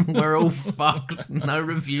 then we're all fucked. No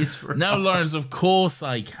reviews for No, us. Lawrence, of course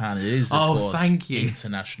I can. It is, of course, thank you.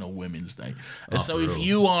 International Women's Day. After So if all.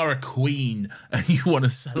 you are a queen and you want to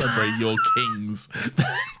celebrate your kings,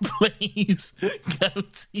 then please go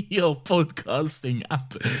to your podcasting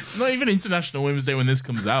app. It's not even International Women's Day when this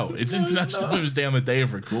comes out. It's International Women's Day on the day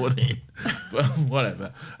of recording. But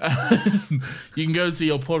whatever. You can go to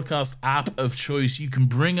your podcast app of choice. You can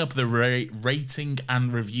bring up the rating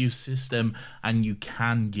and review system, and you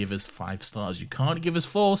can give us 5 stars. You can't give us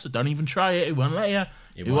 4, so don't even try it. It won't let you.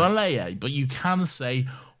 It won't let you. But you can say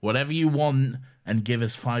whatever you want and give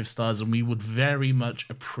us 5 stars, and we would very much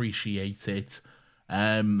appreciate it.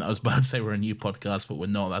 I was about to say we're a new podcast, but we're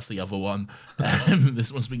not. That's the other one.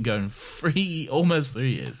 This one's been going almost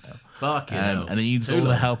 3 years now. Fucking hell. And it needs Too all the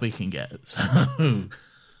long. help it can get.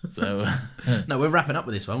 So No, we're wrapping up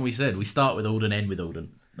with this one. We said we start with Alden, end with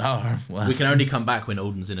Alden. oh, well, We can only come back when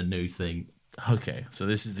Alden's in a new thing. okay. So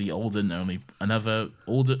this is the Alden only. Another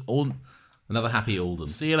Happy Alden.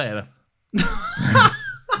 See you later.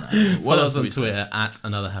 Follow us do on we say? Twitter at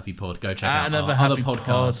Another Happy Pod. Go check out Another our other Happy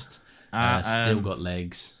podcast. Pod. Still Got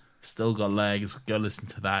Legs. Still Got Legs. Go listen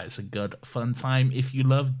to that. It's a good, fun time if you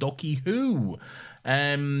love Docky Who.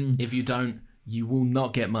 If you don't, you will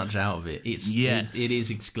not get much out of it. It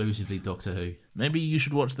is exclusively Doctor Who. Maybe you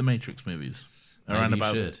should watch the Matrix movies around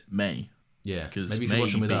about May. Yeah, because maybe you should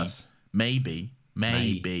watch them with us. Maybe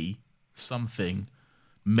something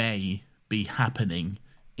may be happening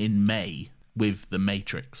in May with the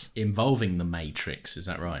Matrix. Involving the Matrix, is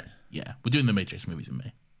that right? Yeah, we're doing the Matrix movies in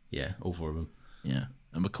May. Yeah, all 4 of them. Yeah,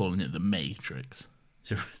 and we're calling it the Matrix.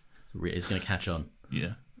 So it's going to catch on.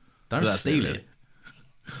 Yeah. Don't steal it.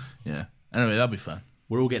 Yeah. Anyway, that'll be fun.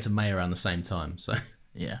 We'll all get to May around the same time, so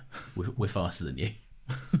yeah, we're faster than you.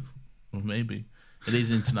 Well, maybe. It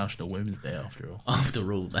is International Women's Day after all.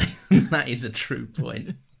 After all, that is a true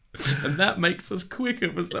point. And that makes us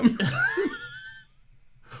quicker for some reason.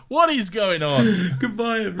 What is going on?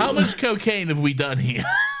 Goodbye, everyone. How much cocaine have we done here?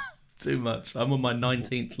 Too much. I'm on my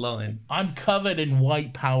 19th line. I'm covered in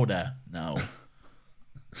white powder now.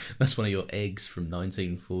 That's one of your eggs from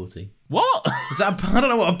 1940. What? Is that? I don't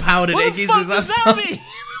know what a powdered egg is. What does that mean?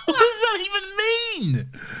 What does that even mean?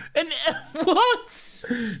 And what?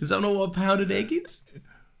 Is that not what a powdered egg is?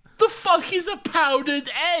 The fuck is a powdered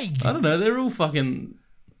egg? I don't know. They're all fucking.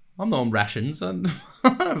 I'm not on rations. I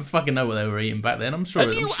don't fucking know what they were eating back then. I'm sure.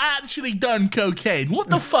 Have you actually done cocaine? What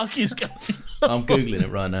the fuck is going on? I'm googling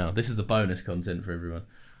it right now. This is the bonus content for everyone.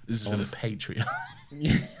 This is for the Patreon.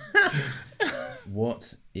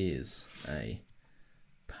 What is a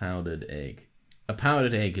powdered egg? A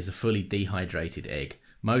powdered egg is a fully dehydrated egg.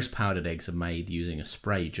 Most powdered eggs are made using a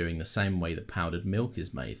spray during the same way that powdered milk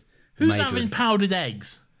is made. Who's having powdered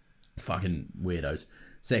eggs? Fucking weirdos.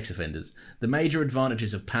 Sex offenders. The major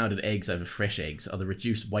advantages of powdered eggs over fresh eggs are the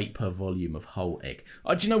reduced weight per volume of whole egg.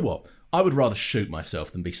 Do you know what? I would rather shoot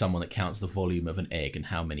myself than be someone that counts the volume of an egg and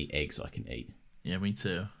how many eggs I can eat. Yeah, me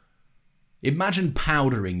too. Imagine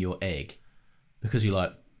powdering your egg because you're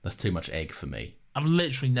like, that's too much egg for me. I've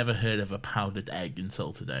literally never heard of a powdered egg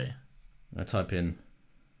until today. I type in...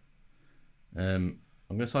 I'm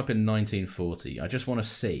going to type in 1940. I just want to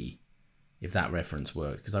see if that reference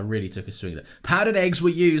works, because I really took a swing at it. Powdered eggs were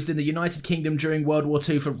used in the United Kingdom during World War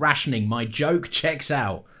II for rationing. My joke checks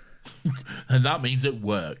out. And that means it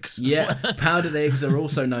works. Yeah, powdered eggs are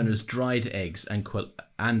also known as dried eggs and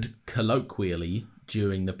colloquially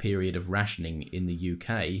during the period of rationing in the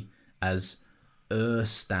UK as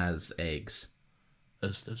Ersatz eggs.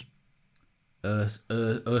 Ersatz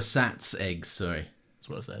eggs, sorry. That's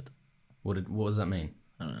what I said. What does that mean?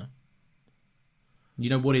 I don't know. You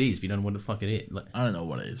know what it is, but you don't know what the fuck it is. Like, I don't know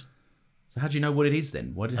what it is. So how do you know what it is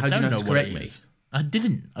then? How do you know to correct me? I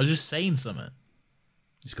didn't. I was just saying something.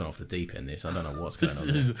 It's gone off the deep end. This. I don't know what's going on.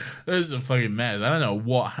 This is a fucking mess. I don't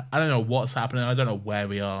know what's happening. I don't know where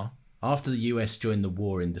we are. After the US joined the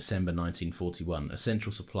war in December 1941,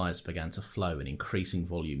 essential supplies began to flow in increasing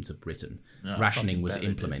volume to Britain. Rationing was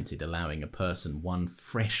implemented, allowing a person one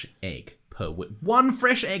fresh egg per week. One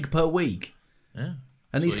fresh egg per week. Yeah.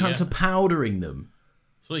 And these cunts are powdering them.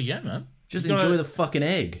 That's what you get, man. Just enjoy the fucking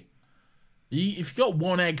egg. If you got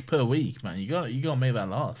one egg per week, man, you got to make that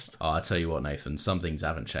last. Oh, I tell you what, Nathan, some things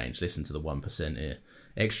haven't changed. Listen to the 1% here.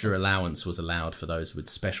 Extra allowance was allowed for those with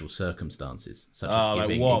special circumstances, such as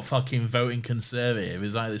giving... like what? Fucking voting Conservative?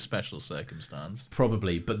 Is that a special circumstance?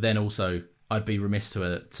 Probably, but then also, I'd be remiss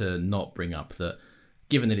to not bring up that,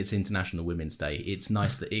 given that it's International Women's Day, it's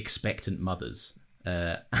nice that expectant mothers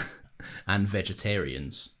and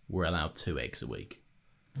vegetarians were allowed 2 eggs a week.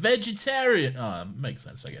 Vegetarian? Oh, makes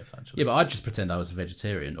sense, I guess, actually. Yeah, but I'd just pretend I was a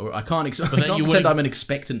vegetarian, or I can't pretend I'm an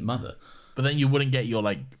expectant mother. But then you wouldn't get your,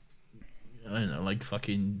 like, I don't know, like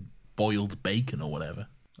fucking boiled bacon or whatever.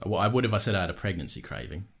 Well, I would if I said I had a pregnancy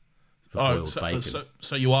craving for boiled bacon.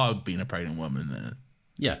 So you are being a pregnant woman then?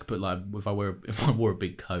 Yeah, but like if I wore a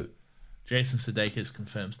big coat. Jason Sudeikis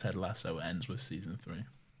confirms Ted Lasso ends with season 3.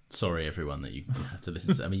 Sorry, everyone, that you have to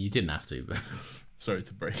listen to. I mean, you didn't have to, but sorry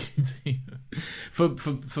to break it to you.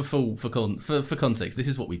 For context, this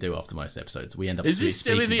is what we do after most episodes. We end up. Is this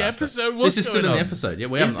still in the episode? This is still in the episode.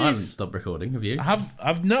 Yeah, I haven't stopped recording. Have you?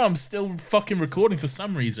 I'm still fucking recording for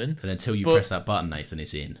some reason. And until you press that button, Nathan,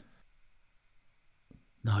 it's in.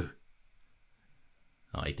 No.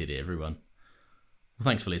 Oh, he did it, everyone. Well,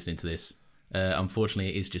 thanks for listening to this.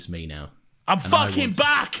 Unfortunately, it is just me now. I'm fucking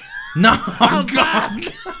back! No, I'm back!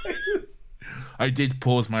 I did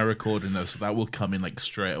pause my recording though, so that will come in like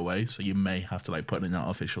straight away. So you may have to like put in an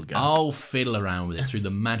artificial gap. I'll fiddle around with it through the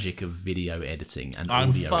magic of video editing and I'm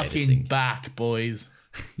audio fucking editing. Back, boys.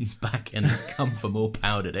 He's back and he's come for more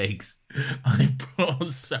powdered eggs. I brought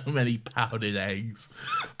so many powdered eggs.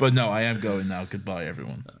 But no, I am going now. Goodbye,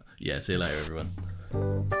 everyone. Yeah, see you later, everyone.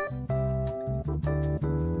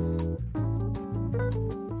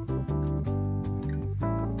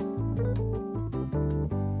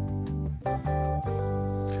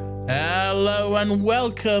 Hello and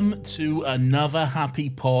welcome to another Happy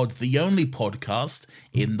Pod, the only podcast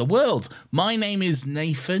in the world. My name is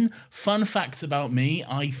Nathan. Fun fact about me,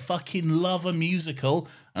 I fucking love a musical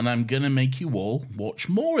and I'm gonna make you all watch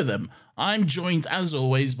more of them. I'm joined as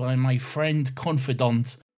always by my friend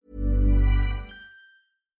confidant.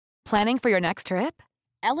 Planning for your next trip?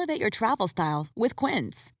 Elevate your travel style with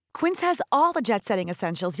Quince. Quince has all the jet-setting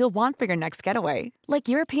essentials you'll want for your next getaway, like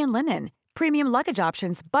European linen, premium luggage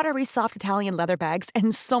options, buttery soft Italian leather bags,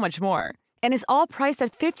 and so much more. And is all priced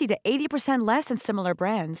at 50 to 80% less than similar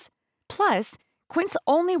brands. Plus, Quince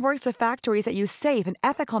only works with factories that use safe and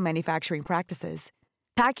ethical manufacturing practices.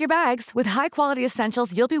 Pack your bags with high-quality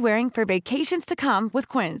essentials you'll be wearing for vacations to come with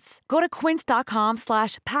Quince. Go to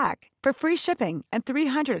quince.com/pack for free shipping and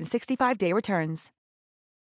 365-day returns.